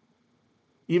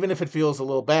 even if it feels a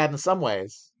little bad in some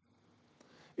ways,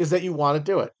 is that you want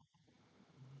to do it.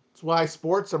 That's why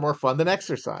sports are more fun than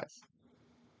exercise.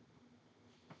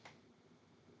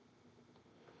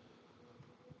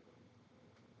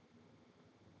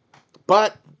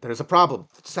 But there's a problem.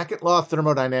 Second law of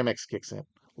thermodynamics kicks in.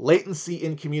 Latency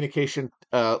in communication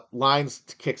lines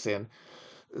kicks in.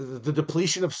 The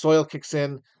depletion of soil kicks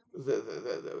in.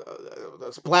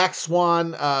 The black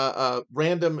swan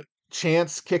random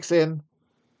chance kicks in.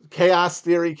 Chaos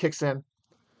theory kicks in,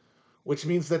 which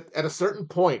means that at a certain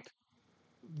point,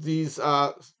 these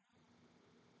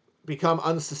become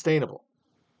unsustainable.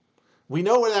 We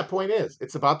know where that point is.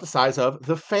 It's about the size of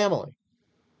the family.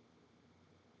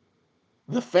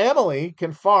 The family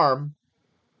can farm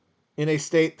in a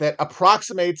state that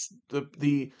approximates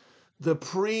the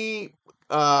pre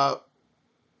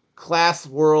class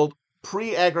world,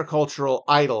 pre agricultural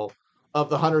idol of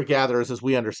the hunter gatherers as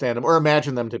we understand them or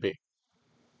imagine them to be,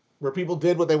 where people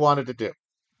did what they wanted to do,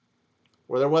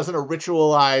 where there wasn't a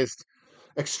ritualized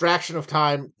extraction of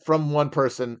time from one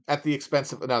person at the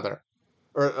expense of another,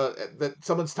 or that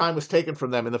someone's time was taken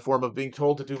from them in the form of being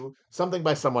told to do something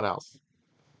by someone else.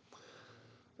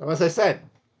 Now, as I said,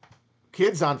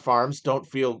 kids on farms don't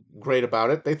feel great about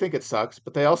it. They think it sucks,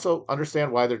 but they also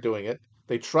understand why they're doing it.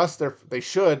 They trust they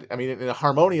should. I mean, in a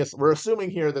harmonious, we're assuming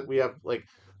here that we have like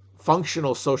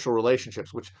functional social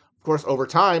relationships, which of course over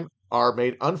time are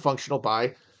made unfunctional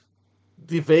by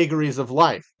the vagaries of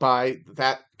life, by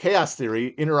that chaos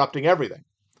theory interrupting everything.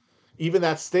 Even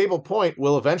that stable point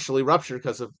will eventually rupture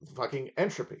because of fucking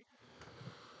entropy.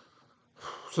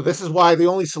 So this is why the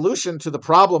only solution to the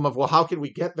problem of, well, how can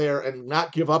we get there and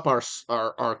not give up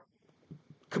our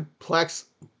complex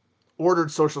ordered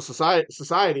social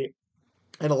society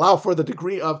and allow for the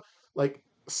degree of like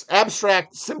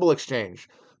abstract symbol exchange,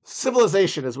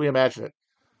 civilization as we imagine it.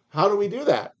 How do we do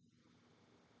that?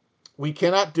 We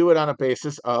cannot do it on a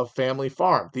basis of family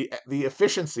farm. The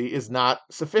efficiency is not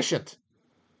sufficient.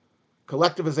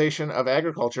 Collectivization of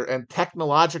agriculture and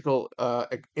technological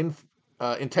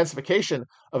intensification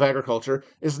of agriculture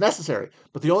is necessary.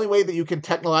 But the only way that you can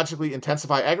technologically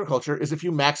intensify agriculture is if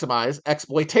you maximize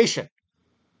exploitation.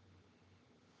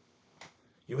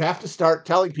 You have to start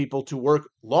telling people to work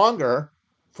longer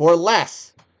for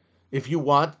less if you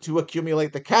want to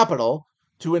accumulate the capital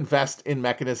to invest in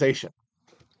mechanization.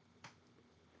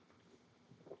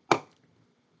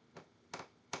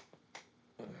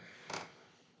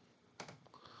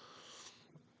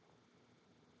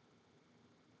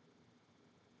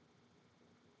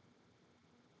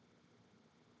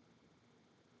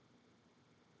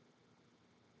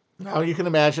 Now you can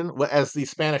imagine, as the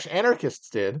Spanish anarchists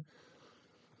did,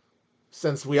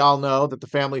 since we all know that the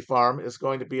family farm is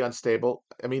going to be unstable.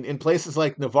 I mean, in places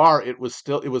like Navarre, it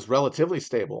was relatively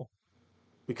stable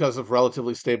because of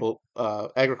relatively stable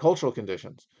agricultural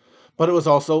conditions, but it was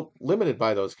also limited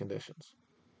by those conditions.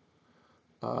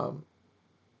 Um,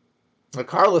 the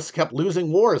Carlists kept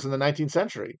losing wars in the 19th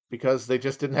century because they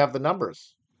just didn't have the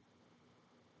numbers.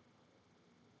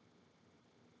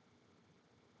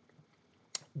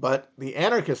 But the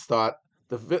anarchists thought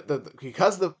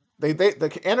because the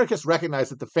anarchists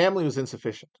recognized that the family was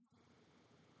insufficient.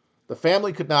 The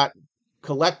family could not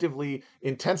collectively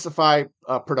intensify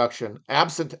production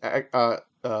absent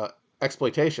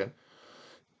exploitation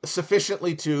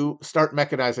sufficiently to start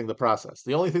mechanizing the process.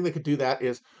 The only thing that could do that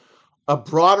is a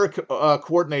broader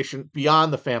coordination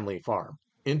beyond the family farm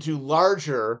into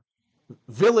larger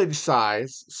village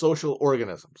size social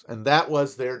organisms, and that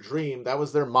was their dream. That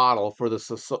was their model for the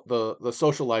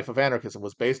social life of anarchism,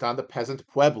 was based on the peasant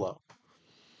pueblo.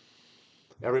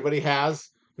 Everybody has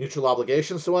mutual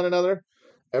obligations to one another.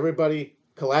 Everybody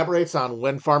collaborates on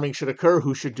when farming should occur,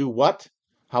 who should do what,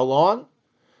 how long.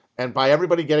 And by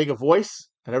everybody getting a voice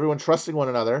and everyone trusting one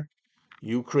another,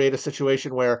 you create a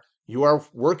situation where you are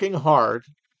working hard,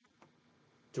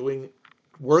 doing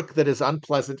work that is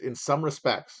unpleasant in some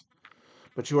respects,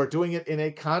 but you are doing it in a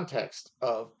context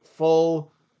of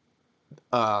full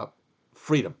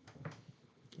freedom.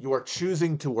 You are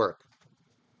choosing to work.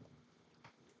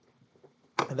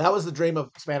 And that was the dream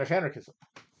of Spanish anarchism.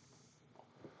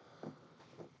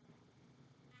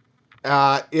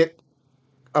 It,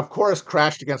 of course,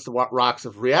 crashed against the rocks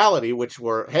of reality, which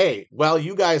were, hey, well,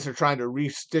 you guys are trying to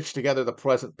restitch together the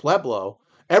present Pueblo.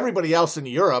 Everybody else in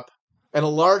Europe and a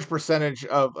large percentage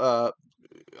of,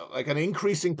 like an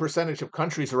increasing percentage of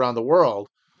countries around the world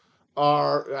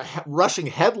are rushing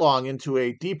headlong into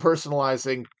a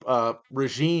depersonalizing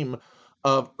regime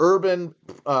of urban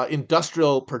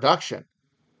industrial production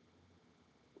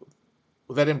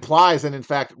that implies and in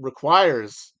fact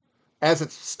requires as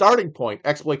its starting point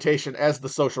exploitation as the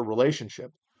social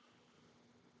relationship.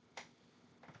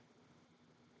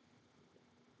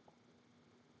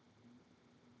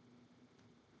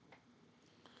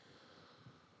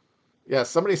 Yeah,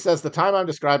 somebody says the time I'm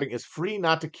describing is free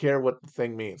not to care what the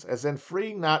thing means. As in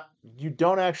free not, you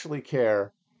don't actually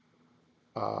care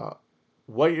uh,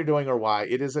 what you're doing or why.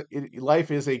 Life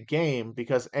is a game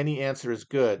because any answer is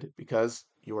good because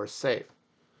you are safe.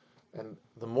 And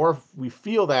the more we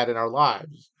feel that in our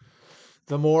lives,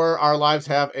 the more our lives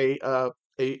have a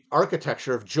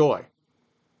architecture of joy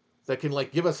that can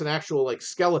like give us an actual like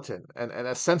skeleton and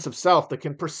a sense of self that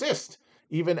can persist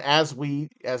even as we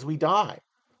die.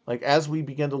 Like as we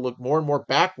begin to look more and more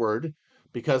backward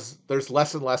because there's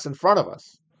less and less in front of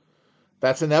us.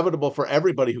 That's inevitable for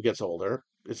everybody who gets older.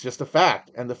 It's just a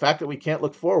fact. And the fact that we can't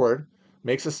look forward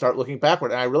makes us start looking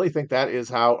backward. And I really think that is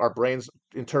how our brains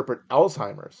interpret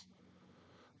Alzheimer's.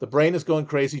 The brain is going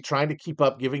crazy trying to keep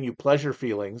up giving you pleasure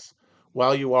feelings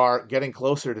while you are getting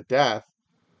closer to death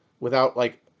without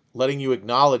like letting you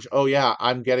acknowledge, oh yeah,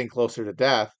 I'm getting closer to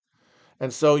death.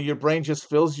 And so your brain just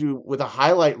fills you with a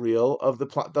highlight reel of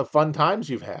the fun times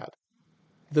you've had,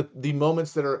 the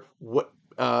moments that are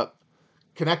uh,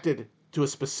 connected to a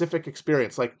specific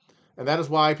experience. Like, and that is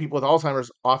why people with Alzheimer's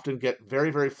often get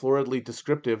very, very floridly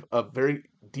descriptive of very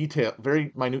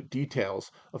minute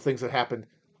details of things that happened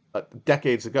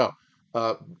decades ago.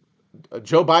 Uh,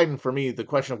 Joe Biden, for me, the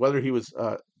question of whether he was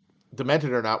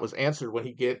demented or not was answered when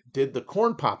he did the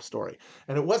corn pop story.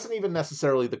 And it wasn't even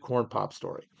necessarily the corn pop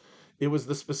story. It was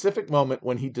the specific moment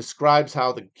when he describes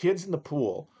how the kids in the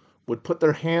pool would put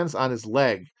their hands on his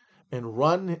leg and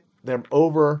run them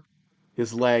over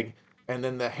his leg, and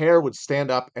then the hair would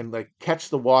stand up and like catch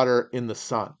the water in the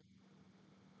sun.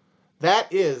 That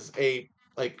is an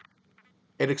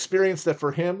experience that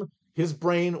for him, his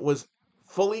brain was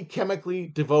fully chemically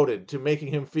devoted to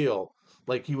making him feel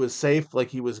like he was safe, like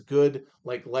he was good,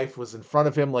 like life was in front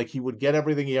of him, like he would get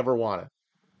everything he ever wanted.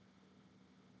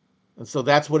 And so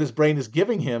that's what his brain is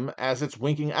giving him as it's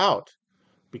winking out,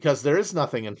 because there is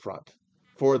nothing in front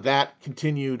for that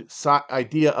continued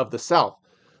idea of the self.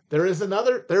 There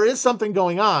is something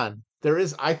going on. There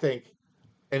is, I think,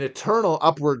 an eternal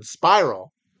upward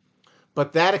spiral,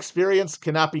 but that experience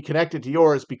cannot be connected to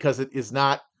yours because it is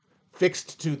not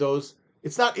fixed to those.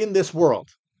 It's not in this world.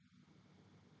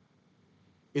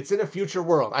 It's in a future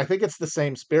world. I think it's the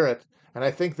same spirit. And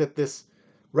I think that this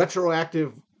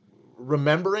retroactive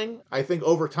remembering, I think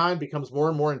over time becomes more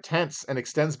and more intense and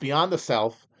extends beyond the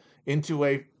self into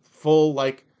a full,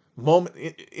 like, moment,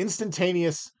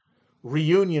 instantaneous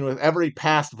reunion with every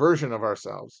past version of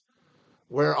ourselves,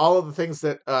 where all of the things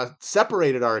that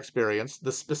separated our experience,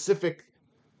 the specific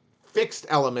fixed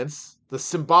elements, the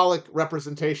symbolic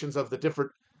representations of the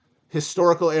different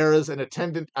historical eras and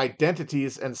attendant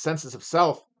identities and senses of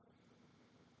self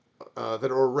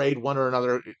that are arrayed one or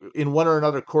another in one or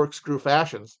another corkscrew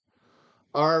fashions,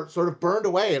 are sort of burned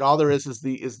away, and all there is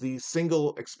the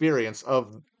single experience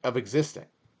of existing.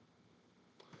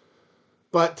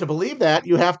 But to believe that,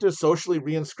 you have to socially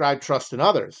reinscribe trust in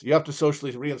others. You have to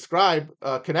socially reinscribe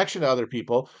connection to other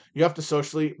people. You have to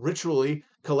socially, ritually,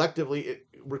 collectively,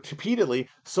 repeatedly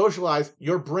socialize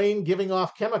your brain giving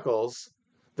off chemicals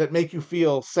that make you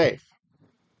feel safe,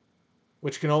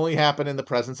 which can only happen in the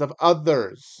presence of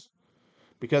others.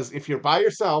 Because if you're by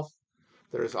yourself,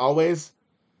 there is always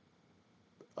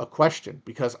a question,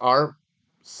 because our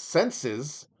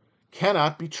senses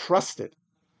cannot be trusted.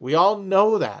 We all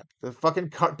know that. The fucking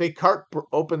Descartes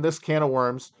opened this can of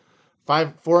worms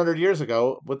 400 years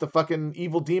ago with the fucking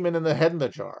evil demon in the head in the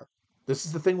jar. This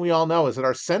is the thing we all know, is that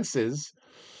our senses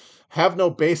have no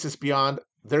basis beyond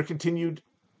their continued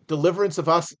deliverance of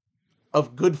us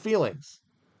of good feelings,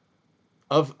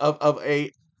 of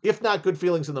a, if not good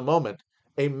feelings in the moment,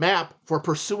 a map for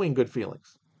pursuing good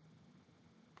feelings,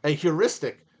 a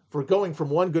heuristic for going from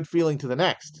one good feeling to the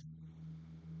next.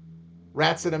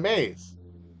 Rats in a maze.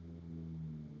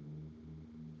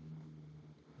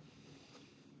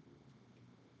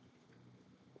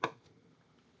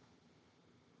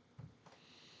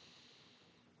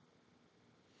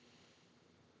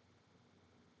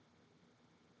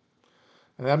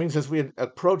 And that means as we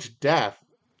approach death,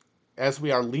 as we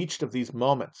are leached of these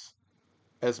moments,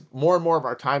 as more and more of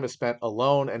our time is spent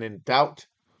alone and in doubt,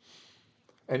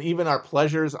 and even our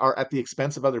pleasures are at the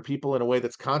expense of other people in a way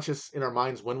that's conscious in our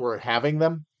minds when we're having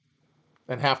them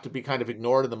and have to be kind of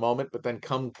ignored in the moment, but then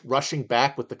come rushing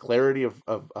back with the clarity of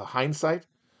hindsight.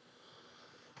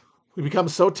 We become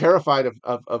so terrified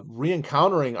of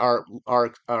re-encountering our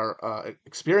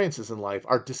experiences in life,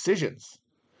 our decisions,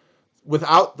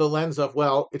 without the lens of,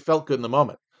 well, it felt good in the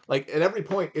moment. Like at every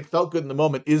point, it felt good in the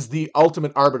moment is the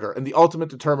ultimate arbiter and the ultimate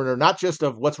determiner, not just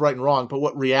of what's right and wrong, but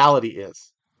what reality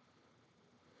is.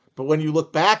 But when you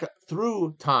look back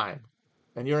through time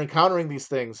and you're encountering these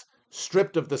things,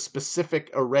 stripped of the specific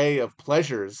array of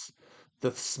pleasures,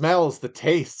 the smells, the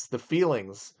tastes, the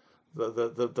feelings,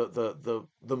 the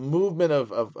movement of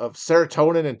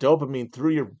serotonin and dopamine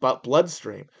through your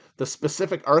bloodstream, the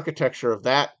specific architecture of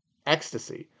that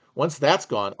ecstasy. Once that's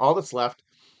gone, all that's left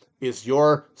is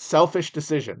your selfish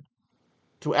decision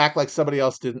to act like somebody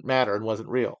else didn't matter and wasn't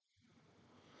real.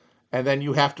 And then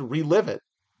you have to relive it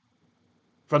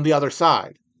from the other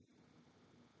side.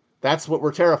 That's what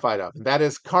we're terrified of. And that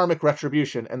is karmic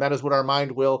retribution. And that is what our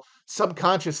mind will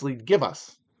subconsciously give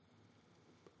us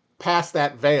past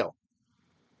that veil.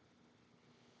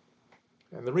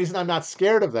 And the reason I'm not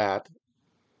scared of that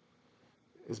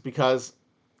is because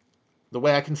the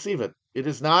way I conceive it, it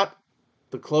is not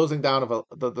the closing down of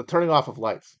the turning off of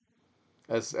lights,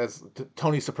 as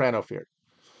Tony Soprano feared.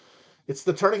 It's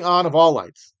the turning on of all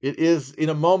lights. It is, in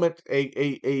a moment,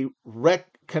 a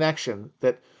reconnection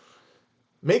that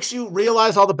makes you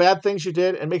realize all the bad things you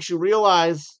did and makes you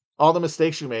realize all the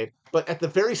mistakes you made. But at the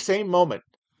very same moment,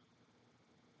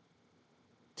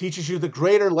 teaches you the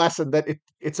greater lesson that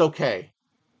it's okay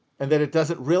and that it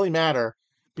doesn't really matter,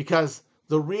 because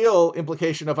the real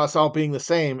implication of us all being the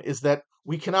same is that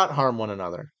we cannot harm one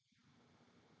another.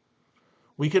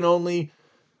 We can only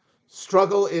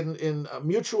struggle in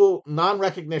mutual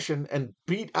non-recognition and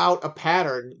beat out a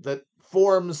pattern that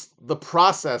forms the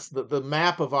process, the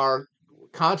map of our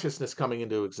consciousness coming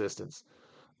into existence.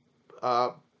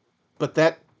 But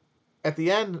that, at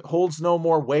the end, holds no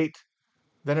more weight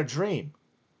than a dream.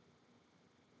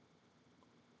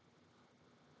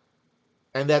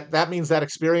 And that means that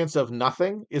experience of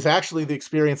nothing is actually the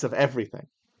experience of everything.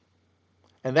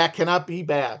 And that cannot be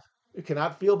bad. It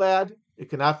cannot feel bad. It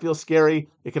cannot feel scary.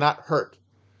 It cannot hurt.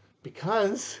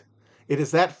 Because it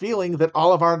is that feeling that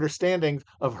all of our understandings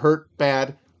of hurt,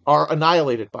 bad, are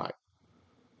annihilated by.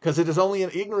 Because it is only in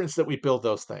ignorance that we build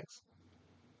those things.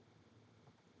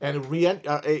 And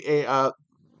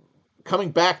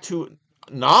coming back to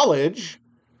knowledge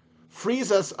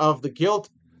frees us of the guilt,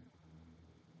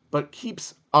 but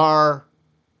keeps our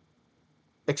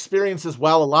experiences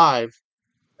well alive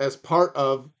as part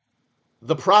of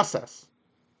the process.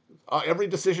 Every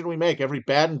decision we make, every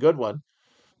bad and good one,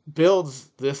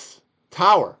 builds this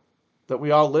tower that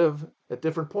we all live at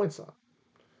different points on.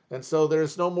 And so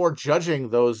there's no more judging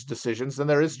those decisions than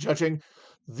there is judging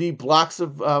the blocks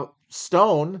of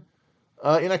stone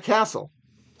in a castle.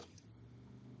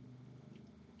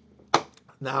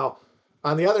 Now,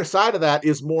 on the other side of that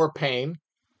is more pain,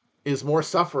 is more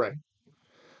suffering.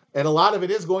 And a lot of it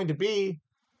is going to be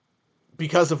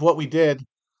because of what we did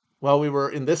while we were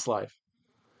in this life.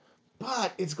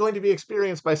 But it's going to be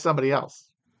experienced by somebody else.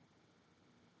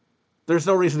 There's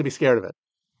no reason to be scared of it.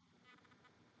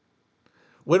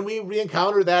 When we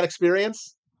re-encounter that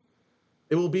experience,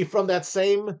 it will be from that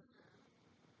same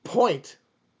point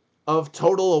of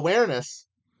total awareness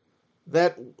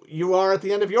that you are at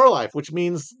the end of your life, which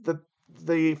means that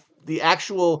the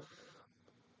actual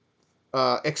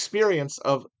experience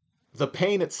of the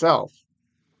pain itself,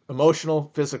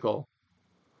 emotional, physical,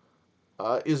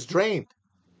 is drained.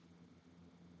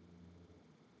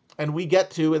 And we get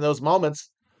to, in those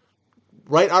moments,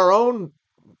 write our own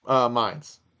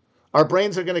minds. Our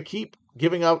brains are going to keep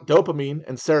giving out dopamine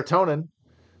and serotonin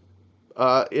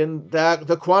in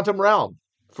the quantum realm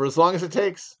for as long as it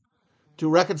takes to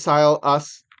reconcile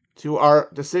us to our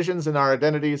decisions and our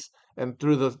identities, and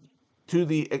through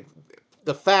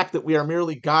the fact that we are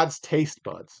merely God's taste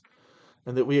buds,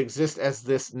 and that we exist as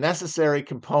this necessary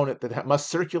component that must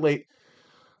circulate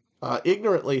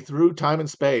ignorantly through time and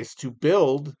space to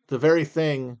build the very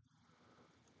thing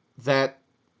that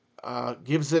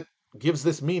gives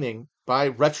this meaning by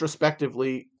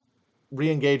retrospectively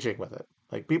re-engaging with it.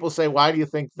 Like, people say, why do you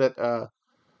think that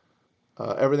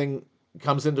everything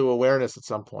comes into awareness at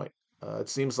some point? It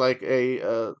seems like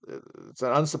it's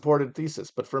an unsupported thesis,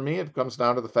 but for me, it comes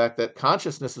down to the fact that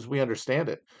consciousness, as we understand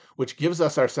it, which gives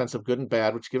us our sense of good and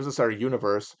bad, which gives us our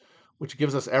universe, which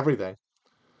gives us everything,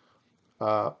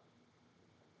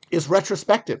 is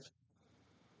retrospective.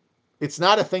 It's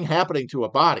not a thing happening to a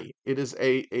body. It is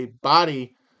a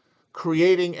body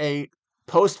creating a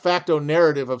post facto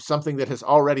narrative of something that has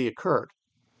already occurred.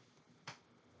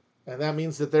 And that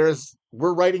means that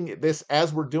we're writing this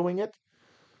as we're doing it.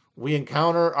 We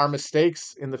encounter our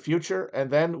mistakes in the future, and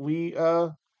then we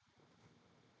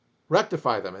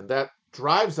rectify them. And that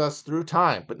drives us through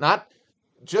time, but not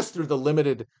just through the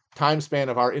limited time span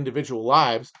of our individual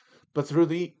lives, but through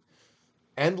the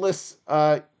endless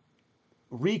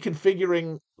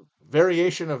reconfiguring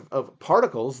variation of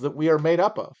particles that we are made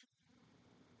up of.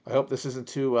 I hope this isn't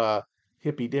too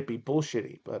hippy-dippy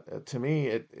bullshitty, but to me,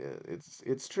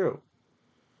 it's true.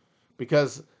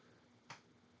 Because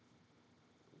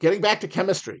getting back to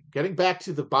chemistry, getting back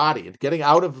to the body, and getting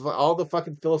out of all the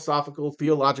fucking philosophical,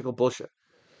 theological bullshit.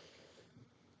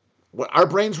 Our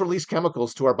brains release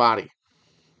chemicals to our body.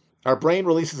 Our brain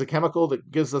releases a chemical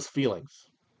that gives us feelings.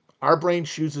 Our brain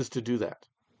chooses to do that.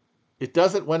 It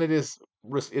does it when it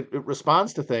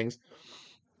responds to things,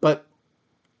 but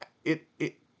it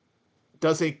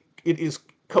is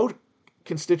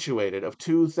co-constituted of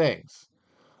two things: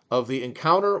 of the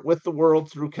encounter with the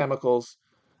world through chemicals,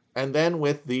 and then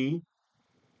with the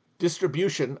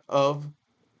distribution of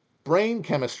brain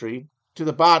chemistry to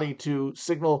the body to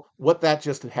signal what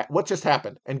just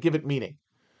happened and give it meaning.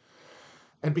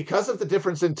 And because of the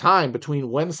difference in time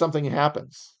between when something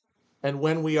happens and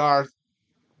when we are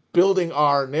building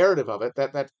our narrative of it,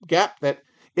 that gap, that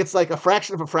it's like a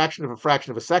fraction of a fraction of a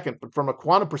fraction of a second, but from a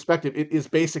quantum perspective, it is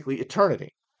basically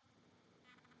eternity.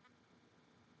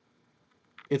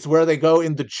 It's where they go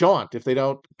in the jaunt if they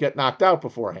don't get knocked out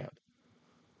beforehand.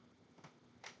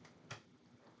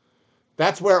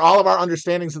 That's where all of our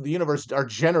understandings of the universe are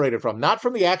generated from, not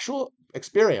from the actual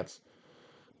experience,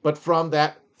 but from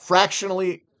that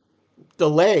fractionally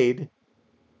delayed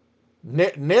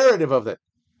narrative of it.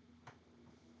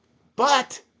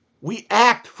 But we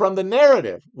act from the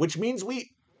narrative, which means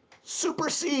we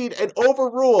supersede and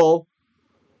overrule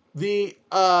the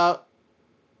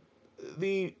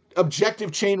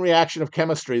objective chain reaction of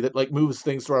chemistry that like moves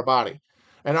things through our body.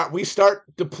 And we start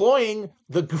deploying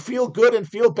the feel good and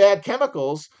feel bad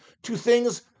chemicals to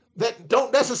things that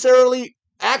don't necessarily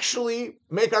actually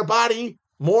make our body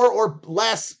more or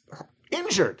less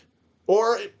injured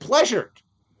or pleasured.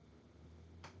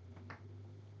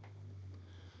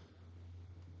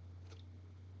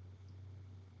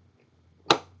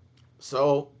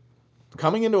 So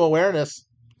coming into awareness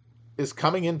is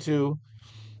coming into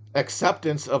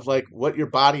acceptance of like what your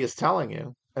body is telling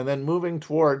you, and then moving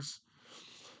towards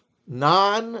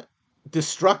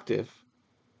non-destructive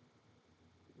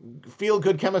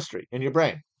feel-good chemistry in your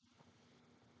brain.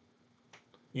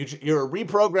 You're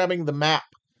reprogramming the map.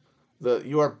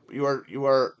 You are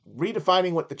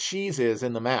redefining what the cheese is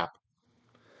in the map,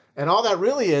 and all that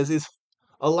really is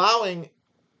allowing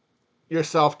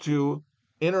yourself to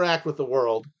interact with the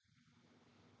world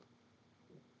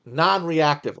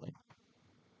non-reactively.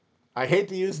 I hate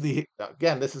to use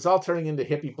again, this is all turning into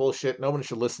hippie bullshit. No one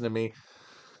should listen to me.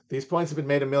 These points have been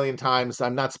made a million times.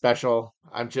 I'm not special.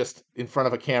 I'm just in front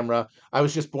of a camera. I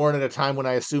was just born at a time when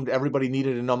I assumed everybody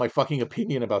needed to know my fucking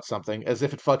opinion about something, as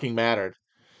if it fucking mattered.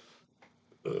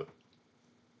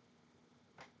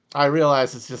 I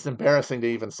realize it's just embarrassing to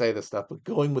even say this stuff, but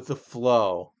going with the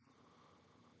flow.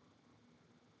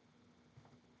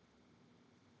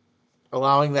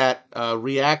 Allowing that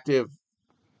reactive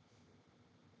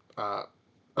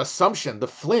assumption, the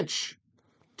flinch,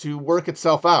 to work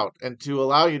itself out and to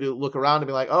allow you to look around and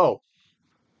be like, oh,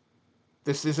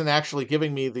 this isn't actually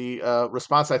giving me the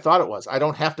response I thought it was. I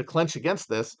don't have to clench against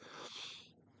this.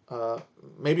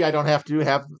 Maybe I don't have to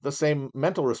have the same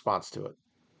mental response to it.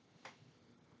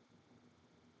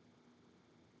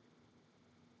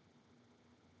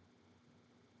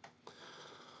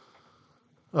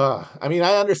 I mean,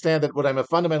 I understand that what I'm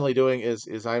fundamentally doing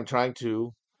is I'm trying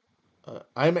to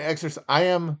I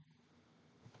am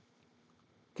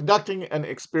conducting an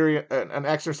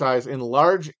exercise in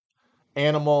large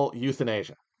animal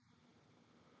euthanasia.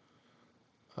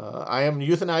 I am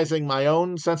euthanizing my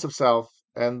own sense of self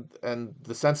and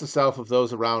the sense of self of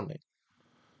those around me.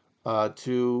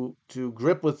 To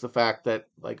grip with the fact that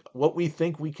like what we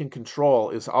think we can control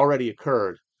is already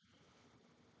occurred,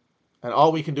 and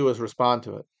all we can do is respond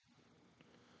to it.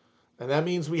 And that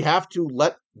means we have to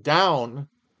let down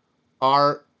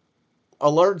our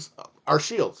alerts, our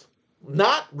shields,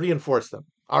 not reinforce them.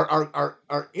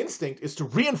 Our instinct is to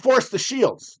reinforce the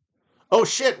shields. Oh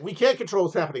shit, we can't control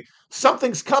what's happening.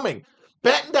 Something's coming.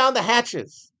 Batten down the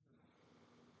hatches.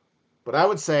 But I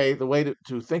would say the way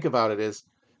to think about it is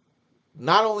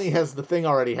not only has the thing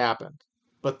already happened,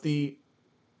 but the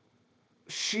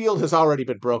shield has already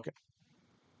been broken.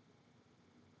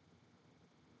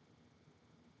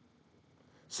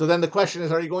 So then the question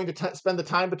is, are you going to spend the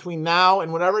time between now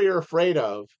and whatever you're afraid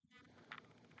of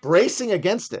bracing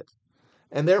against it,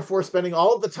 and therefore spending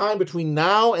all of the time between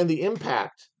now and the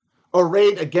impact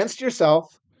arrayed against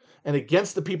yourself and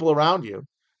against the people around you,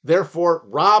 therefore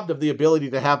robbed of the ability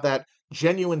to have that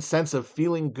genuine sense of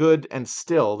feeling good and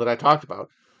still that I talked about,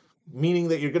 meaning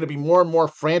that you're going to be more and more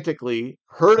frantically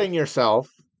hurting yourself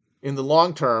in the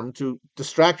long term to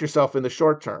distract yourself in the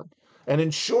short term, and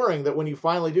ensuring that when you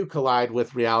finally do collide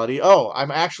with reality, oh, I'm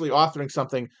actually authoring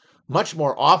something much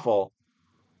more awful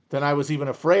than I was even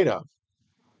afraid of.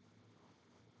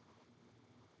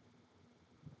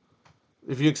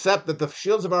 If you accept that the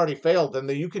shields have already failed, then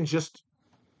you can just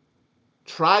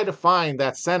try to find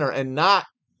that center and not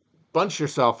bunch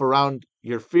yourself around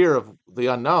your fear of the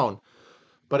unknown,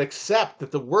 but accept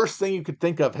that the worst thing you could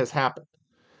think of has happened.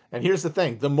 And here's the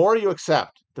thing, the more you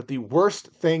accept that the worst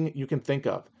thing you can think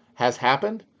of has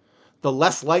happened, the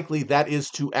less likely that is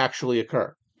to actually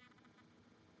occur.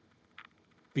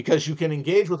 Because you can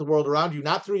engage with the world around you,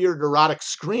 not through your neurotic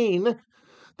screen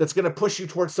that's going to push you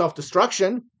towards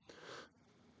self-destruction,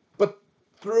 but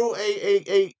through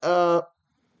a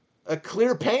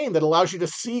clear pain that allows you to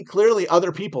see clearly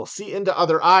other people, see into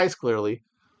other eyes clearly,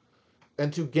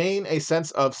 and to gain a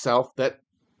sense of self that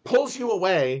pulls you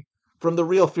away from the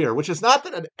real fear, which is not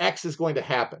that an X is going to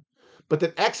happen, but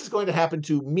that X is going to happen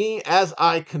to me as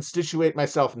I constitute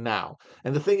myself now.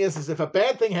 And the thing is if a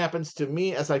bad thing happens to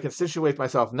me as I constitute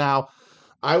myself now,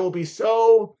 I will be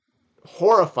so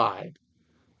horrified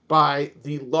by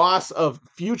the loss of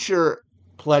future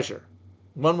pleasure,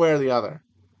 one way or the other.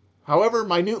 However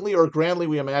minutely or grandly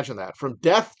we imagine that, from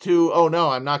death to, oh no,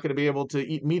 I'm not going to be able to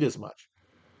eat meat as much,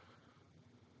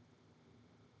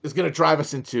 is going to drive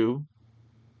us into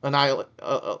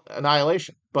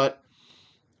annihilation. But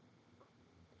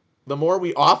the more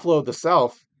we offload the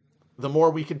self, the more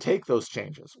we can take those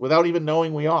changes without even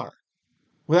knowing we are,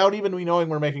 without even we knowing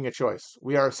we're making a choice.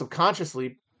 We are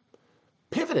subconsciously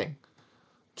pivoting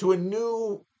to a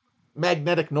new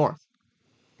magnetic north.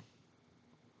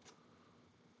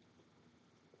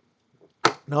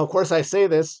 Now, of course, I say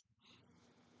this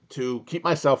to keep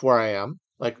myself where I am.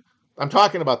 Like, I'm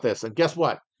talking about this, and guess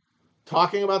what?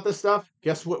 Talking about this stuff,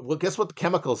 guess what? Well, guess what the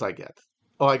chemicals I get?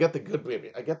 Oh, I get the good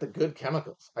baby. I get the good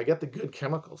chemicals. I get the good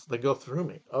chemicals. They go through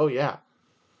me. Oh yeah.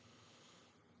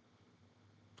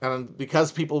 And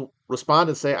because people respond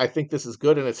and say, I think this is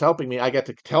good and it's helping me, I get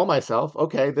to tell myself,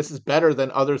 okay, this is better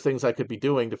than other things I could be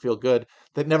doing to feel good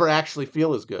that never actually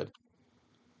feel as good.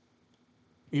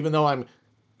 Even though I'm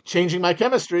changing my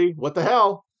chemistry, what the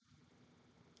hell?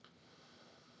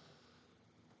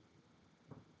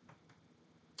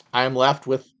 I am left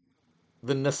with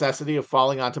the necessity of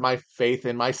falling onto my faith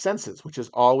in my senses, which is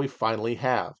all we finally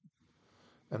have.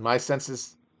 And my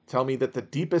senses tell me that the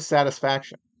deepest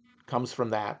satisfaction comes from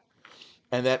that.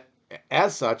 And that,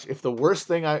 as such, if the worst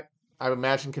thing I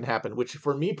imagine can happen, which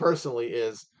for me personally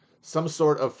is some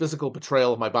sort of physical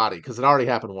betrayal of my body, because it already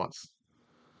happened once.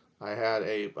 I had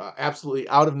a absolutely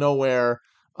out of nowhere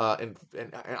and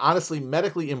honestly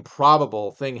medically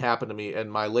improbable thing happen to me in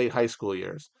my late high school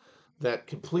years that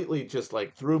completely just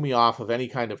like threw me off of any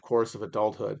kind of course of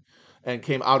adulthood and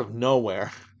came out of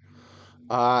nowhere.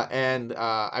 And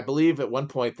I believe at one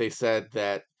point they said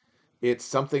that it's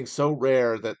something so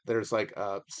rare that there's like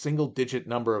a single digit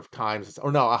number of times,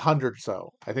 or no, 100 or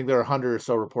so. I think there are 100 or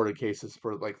so reported cases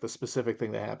for like the specific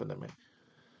thing that happened to me.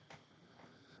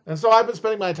 And so I've been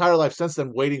spending my entire life since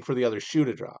then waiting for the other shoe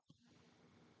to drop.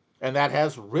 And that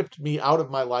has ripped me out of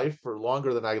my life for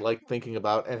longer than I like thinking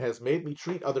about and has made me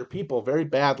treat other people very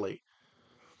badly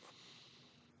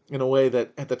in a way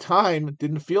that at the time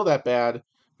didn't feel that bad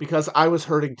because I was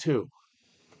hurting too.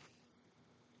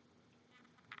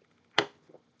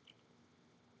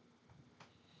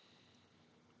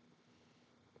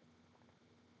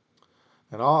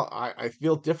 And I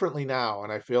feel differently now,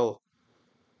 and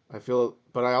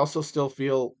but I also still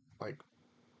feel like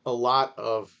a lot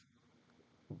of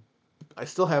I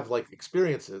still have like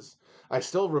experiences. I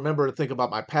still remember to think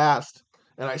about my past,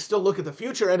 and I still look at the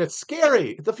future, and it's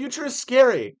scary. The future is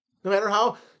scary. No matter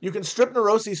how you can strip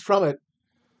neuroses from it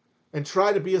and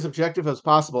try to be as objective as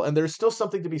possible, and there's still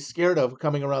something to be scared of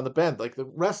coming around the bend. Like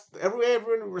the rest,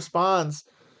 everyone responds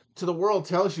to the world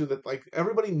tells you that like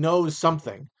everybody knows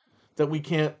something that we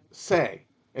can't say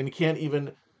and can't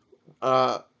even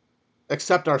uh,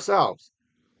 accept ourselves.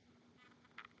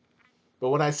 But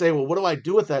when I say, well, what do I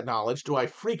do with that knowledge? Do I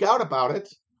freak out about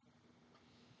it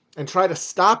and try to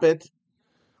stop it,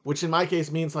 which in my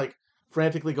case means like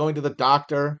frantically going to the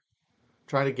doctor,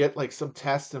 trying to get like some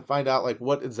tests and find out like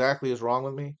what exactly is wrong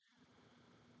with me?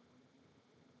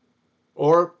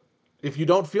 Or if you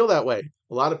don't feel that way,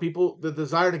 a lot of people, the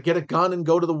desire to get a gun and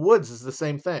go to the woods is the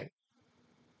same thing.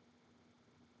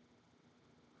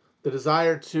 The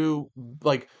desire to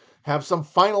like have some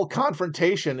final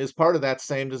confrontation is part of that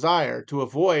same desire to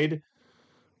avoid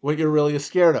what you're really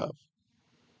scared of,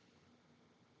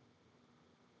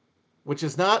 which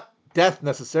is not death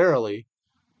necessarily,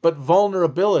 but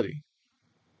vulnerability.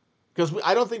 Because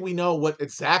I don't think we know what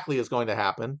exactly is going to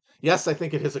happen. Yes, I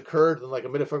think it has occurred in like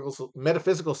a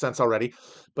metaphysical sense already,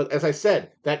 but as I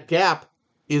said, that gap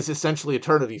is essentially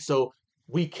eternity. So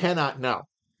we cannot know.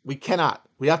 We cannot.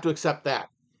 We have to accept that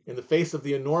in the face of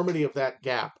the enormity of that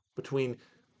gap between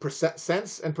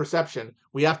sense and perception,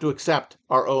 we have to accept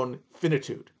our own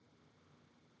finitude.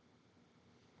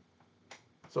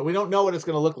 So we don't know what it's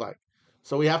going to look like.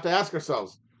 So we have to ask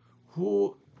ourselves,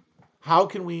 how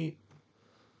can we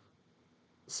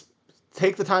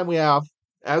take the time we have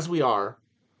as we are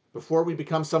before we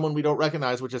become someone we don't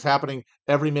recognize, which is happening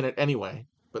every minute anyway,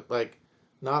 but like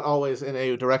not always in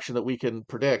a direction that we can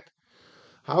predict.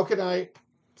 How can I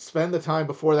spend the time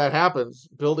before that happens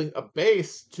building a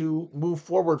base to move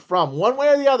forward from, one way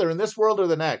or the other, in this world or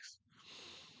the next?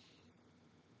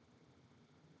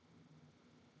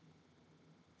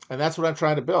 And that's what I'm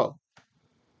trying to build.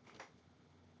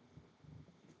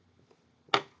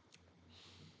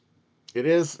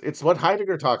 It's what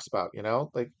Heidegger talks about,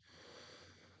 like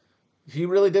he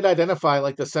really did identify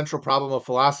like the central problem of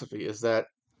philosophy is that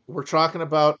we're talking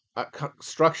about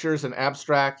structures and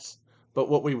abstracts, but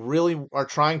what we really are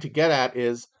trying to get at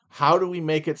is how do we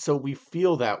make it so we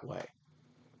feel that way?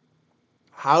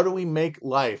 How do we make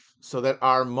life so that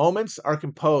our moments are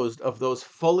composed of those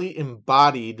fully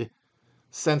embodied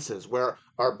senses where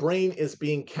our brain is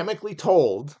being chemically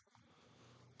told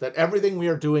that everything we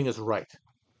are doing is right?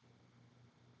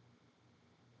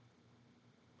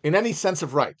 In any sense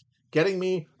of right. Getting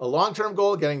me a long-term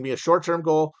goal, getting me a short-term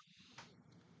goal,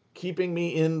 keeping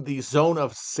me in the zone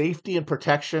of safety and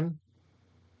protection.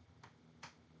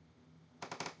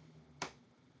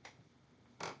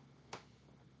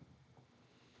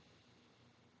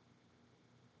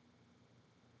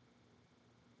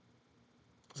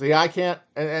 See, I can't,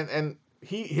 and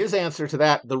his answer to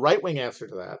that, the right wing answer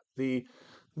to that,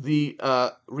 the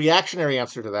reactionary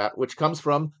answer to that, which comes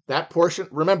from that portion.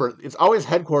 Remember, it's always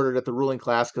headquartered at the ruling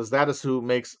class because that is who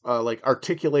makes like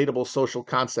articulatable social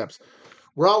concepts.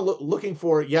 We're all looking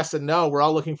for yes and no. We're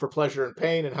all looking for pleasure and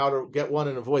pain and how to get one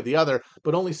and avoid the other.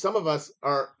 But only some of us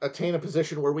are attain a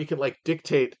position where we can like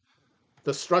dictate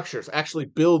the structures, actually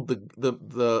build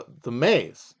the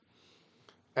maze,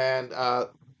 and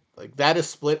like that is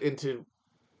split into,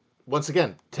 once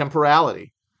again,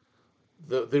 temporality.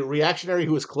 The reactionary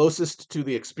who is closest to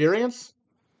the experience,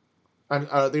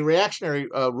 the reactionary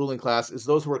ruling class is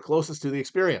those who are closest to the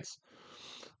experience.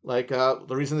 Like the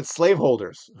reason that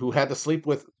slaveholders who had to sleep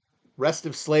with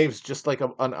restive slaves just like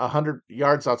 100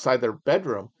 yards outside their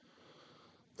bedroom,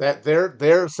 that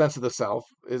their sense of the self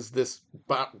is this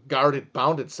guarded,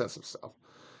 bounded sense of self.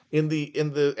 In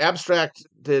the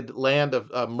abstracted land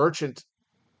of merchant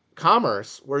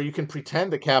commerce, where you can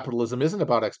pretend that capitalism isn't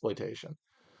about exploitation,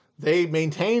 they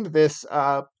maintained this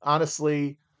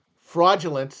honestly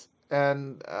fraudulent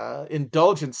and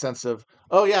indulgent sense of,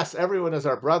 oh yes, everyone is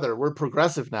our brother, we're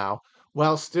progressive now,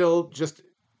 while still just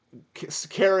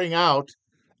carrying out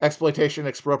exploitation,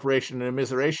 expropriation, and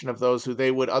immiseration of those who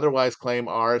they would otherwise claim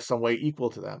are some way equal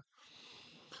to them.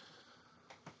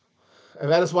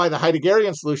 And that is why the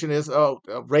Heideggerian solution is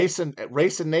race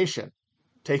and nation,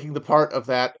 taking the part of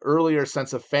that earlier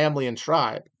sense of family and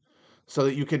tribe, so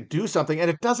that you can do something, and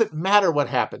it doesn't matter what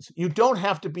happens. You don't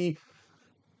have to be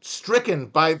stricken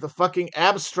by the fucking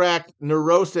abstract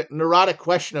neurotic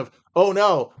question of, oh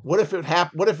no, what if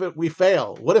we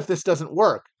fail? What if this doesn't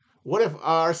work? What if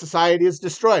our society is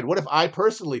destroyed? What if I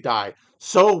personally die?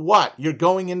 So what? You're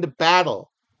going into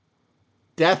battle.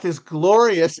 Death is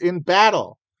glorious in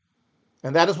battle.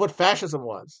 And that is what fascism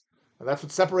was. And that's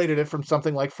what separated it from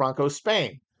something like Franco's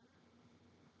Spain.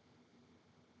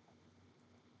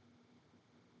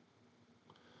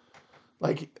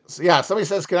 Like, yeah, somebody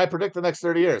says, "Can I predict the next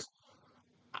 30 years?"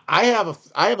 I have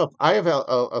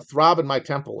a throb in my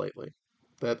temple lately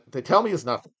that they tell me is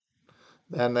nothing.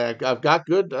 And I've got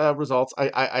good results.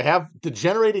 I have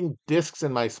degenerating discs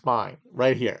in my spine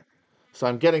right here. So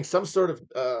I'm getting some sort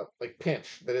of like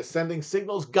pinch that is sending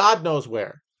signals God knows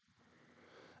where.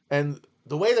 And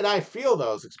the way that I feel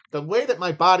those, the way that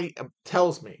my body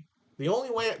tells me, the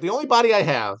only body I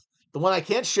have, the one I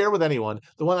can't share with anyone,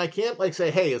 the one I can't like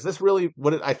say, hey, is this really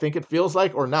what I think it feels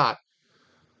like or not?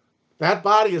 That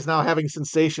body is now having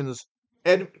sensations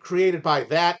and created by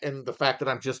that and the fact that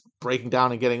I'm just breaking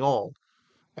down and getting old.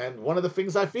 And one of the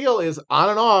things I feel is on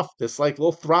and off this like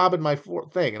little throb in my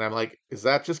thing, and I'm like, is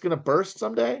that just going to burst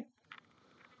someday?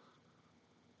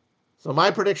 So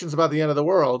my predictions about the end of the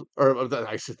world,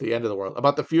 I said the end of the world,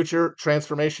 about the future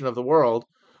transformation of the world,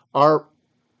 are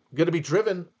going to be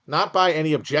driven not by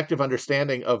any objective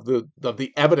understanding of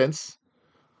the evidence.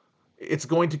 It's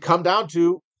going to come down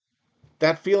to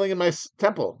that feeling in my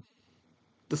temple.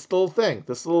 This little thing,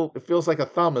 it feels like a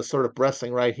thumb is sort of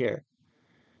pressing right here.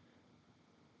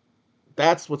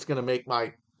 That's what's going to make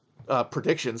my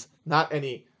predictions, not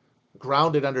any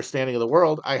grounded understanding of the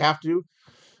world. I have to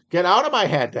get out of my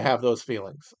head to have those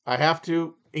feelings. I have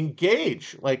to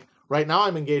engage. Like right now,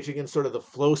 I'm engaging in sort of the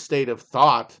flow state of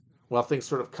thought while things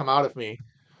sort of come out of me.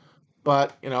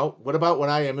 But, what about when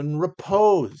I am in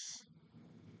repose?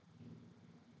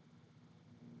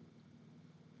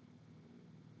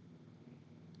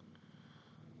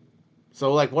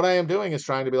 So, like, what I am doing is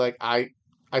trying to be like, I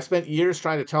spent years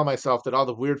trying to tell myself that all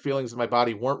the weird feelings in my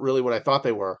body weren't really what I thought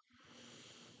they were,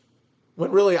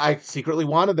 when really I secretly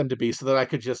wanted them to be, so that I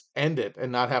could just end it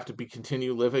and not have to be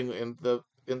continue living in the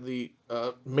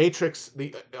matrix,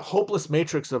 the hopeless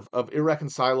matrix of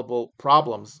irreconcilable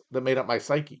problems that made up my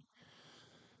psyche,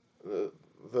 the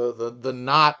the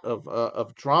knot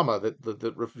of trauma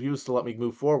that refused to let me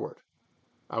move forward.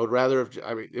 I would rather have.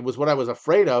 I mean, it was what I was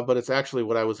afraid of, but it's actually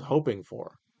what I was hoping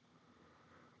for.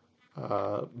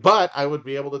 But I would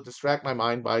be able to distract my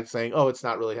mind by saying, "Oh, it's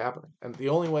not really happening." And the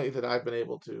only way that I've been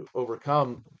able to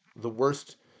overcome the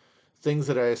worst things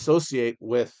that I associate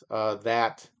with uh,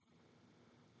 that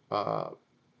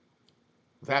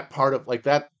part of like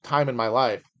that time in my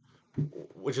life,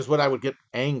 which is what I would get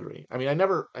angry. I mean,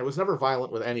 I was never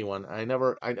violent with anyone.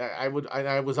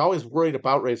 I was always worried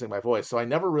about raising my voice, so I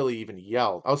never really even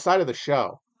yelled outside of the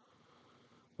show.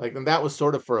 Like, and that was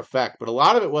sort of for effect, but a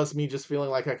lot of it was me just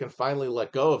feeling like I can finally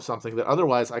let go of something that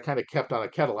otherwise I kind of kept on a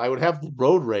kettle. I would have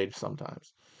road rage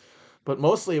sometimes, but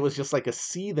mostly it was just like a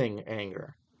seething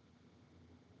anger.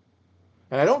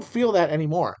 And I don't feel that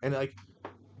anymore. And like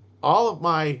all of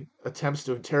my attempts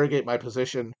to interrogate my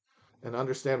position and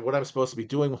understand what I'm supposed to be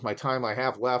doing with my time I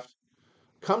have left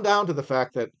come down to the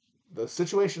fact that the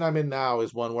situation I'm in now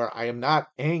is one where I am not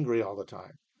angry all the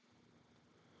time.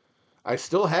 I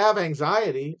still have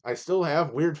anxiety. I still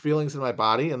have weird feelings in my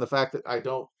body. And the fact that I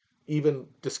don't even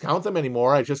discount them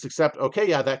anymore, I just accept, okay,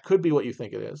 yeah, that could be what you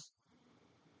think it is.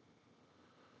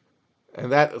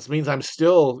 And that means I'm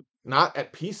still not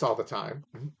at peace all the time,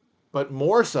 but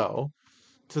more so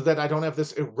to that I don't have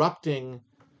this erupting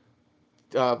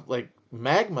like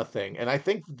magma thing. And I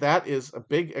think that is a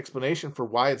big explanation for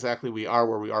why exactly we are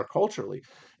where we are culturally,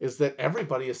 is that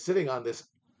everybody is sitting on this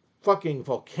fucking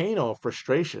volcano of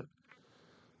frustration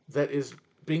that is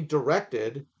being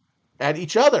directed at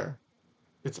each other.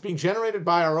 It's being generated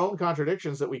by our own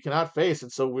contradictions that we cannot face,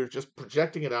 and so we're just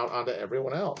projecting it out onto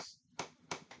everyone else.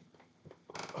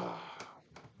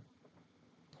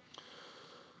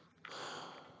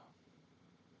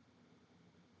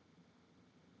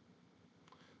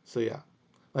 So yeah,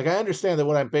 like I understand that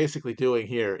what I'm basically doing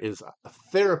here is a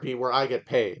therapy where I get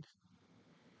paid.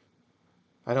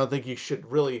 I don't think you should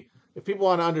really, if people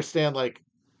want to understand like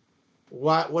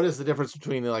what is the difference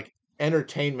between like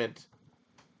entertainment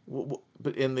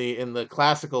in the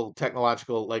classical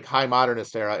technological like high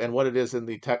modernist era and what it is in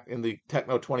the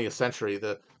techno 20th century,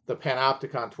 the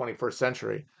panopticon 21st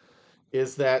century,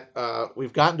 is that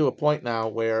we've gotten to a point now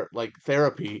where like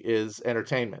therapy is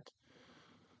entertainment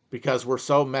because we're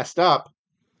so messed up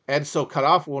and so cut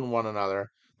off one another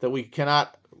that we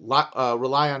cannot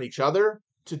rely on each other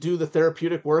to do the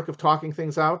therapeutic work of talking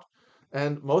things out,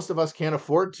 and most of us can't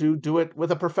afford to do it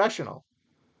with a professional.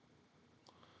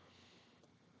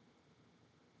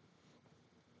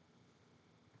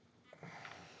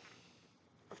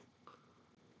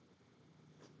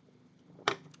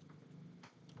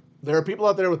 There are people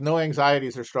out there with no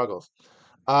anxieties or struggles.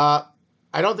 Uh,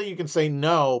 I don't think you can say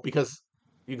no because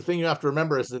the thing you have to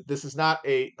remember is that this is not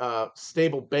a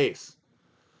stable base.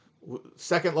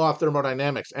 Second law of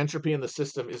thermodynamics, entropy in the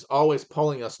system is always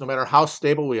pulling us, no matter how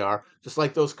stable we are. Just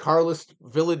like those Carlist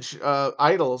village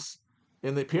idols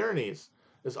in the Pyrenees,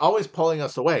 is always pulling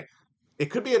us away.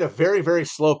 It could be at a very, very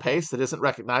slow pace that isn't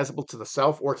recognizable to the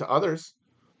self or to others,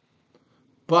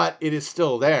 but it is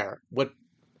still there.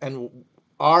 And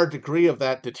our degree of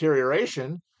that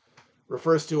deterioration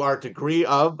refers to our degree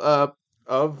of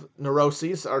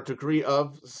neuroses, our degree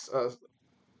of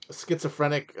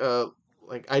schizophrenic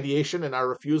like ideation, and our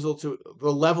refusal to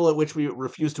the level at which we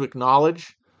refuse to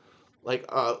acknowledge like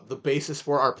the basis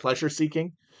for our pleasure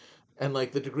seeking, and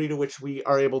like the degree to which we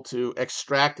are able to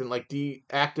extract and like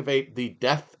deactivate the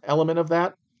death element of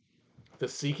that, the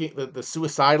seeking, the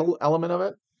suicidal element of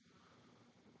it.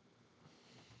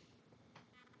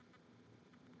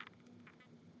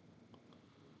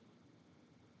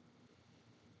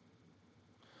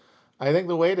 I think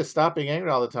the way to stop being angry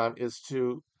all the time is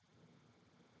to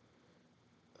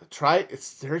try.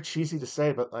 It's very cheesy to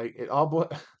say, but like a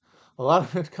lot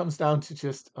of it comes down to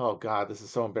just, oh god, this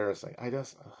is so embarrassing.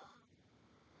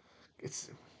 It's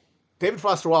David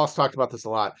Foster Wallace talked about this a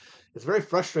lot. It's very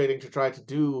frustrating to try to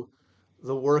do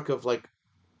the work of like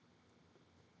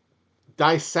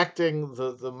dissecting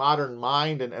the modern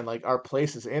mind and like our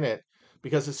places in it,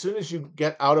 because as soon as you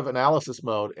get out of analysis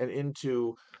mode and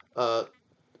into uh,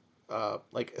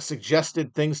 like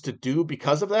suggested things to do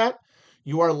because of that,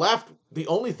 you are left. The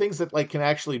only things that like can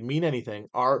actually mean anything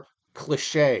are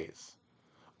cliches,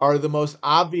 are the most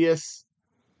obvious,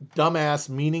 dumbass,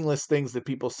 meaningless things that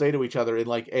people say to each other in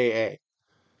like AA.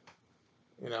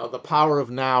 You know, the power of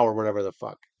now or whatever the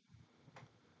fuck.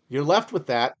 You're left with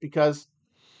that because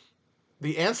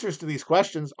the answers to these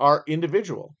questions are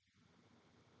individual.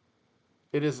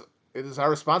 It is it is our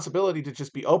responsibility to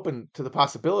just be open to the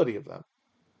possibility of them.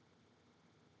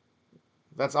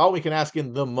 That's all we can ask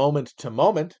in the moment to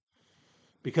moment,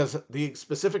 because the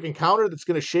specific encounter that's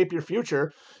going to shape your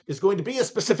future is going to be a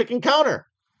specific encounter.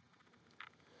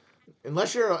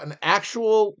 Unless you're an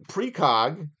actual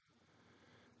precog,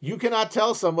 you cannot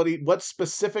tell somebody what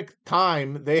specific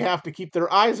time they have to keep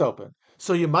their eyes open.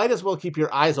 So you might as well keep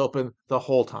your eyes open the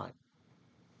whole time.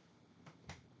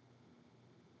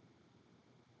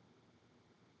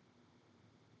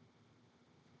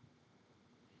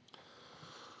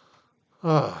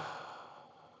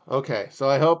 Okay, so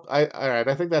I hope I all right.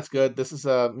 I think that's good. This is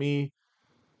me.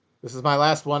 This is my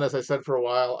last one, as I said for a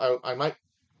while. I might.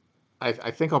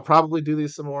 I think I'll probably do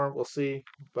these some more. We'll see,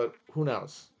 but who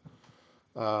knows?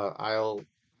 I'll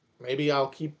maybe I'll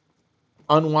keep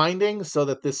unwinding so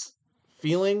that this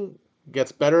feeling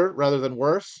gets better rather than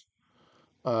worse.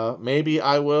 Maybe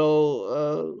I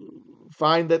will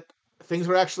find that things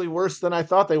were actually worse than I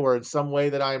thought they were in some way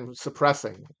that I'm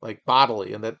suppressing, like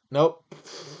bodily, and that nope,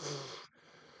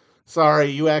 sorry,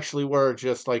 you actually were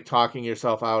just like talking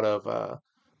yourself out of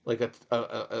like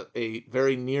a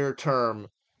very near term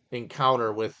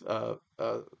encounter with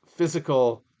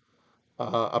physical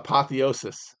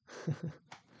apotheosis.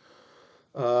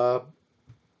 uh,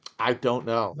 I don't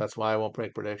know. That's why I won't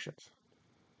make predictions.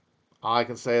 All I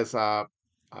can say is I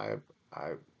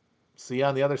I see you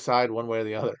on the other side one way or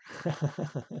the other.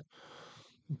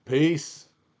 Peace.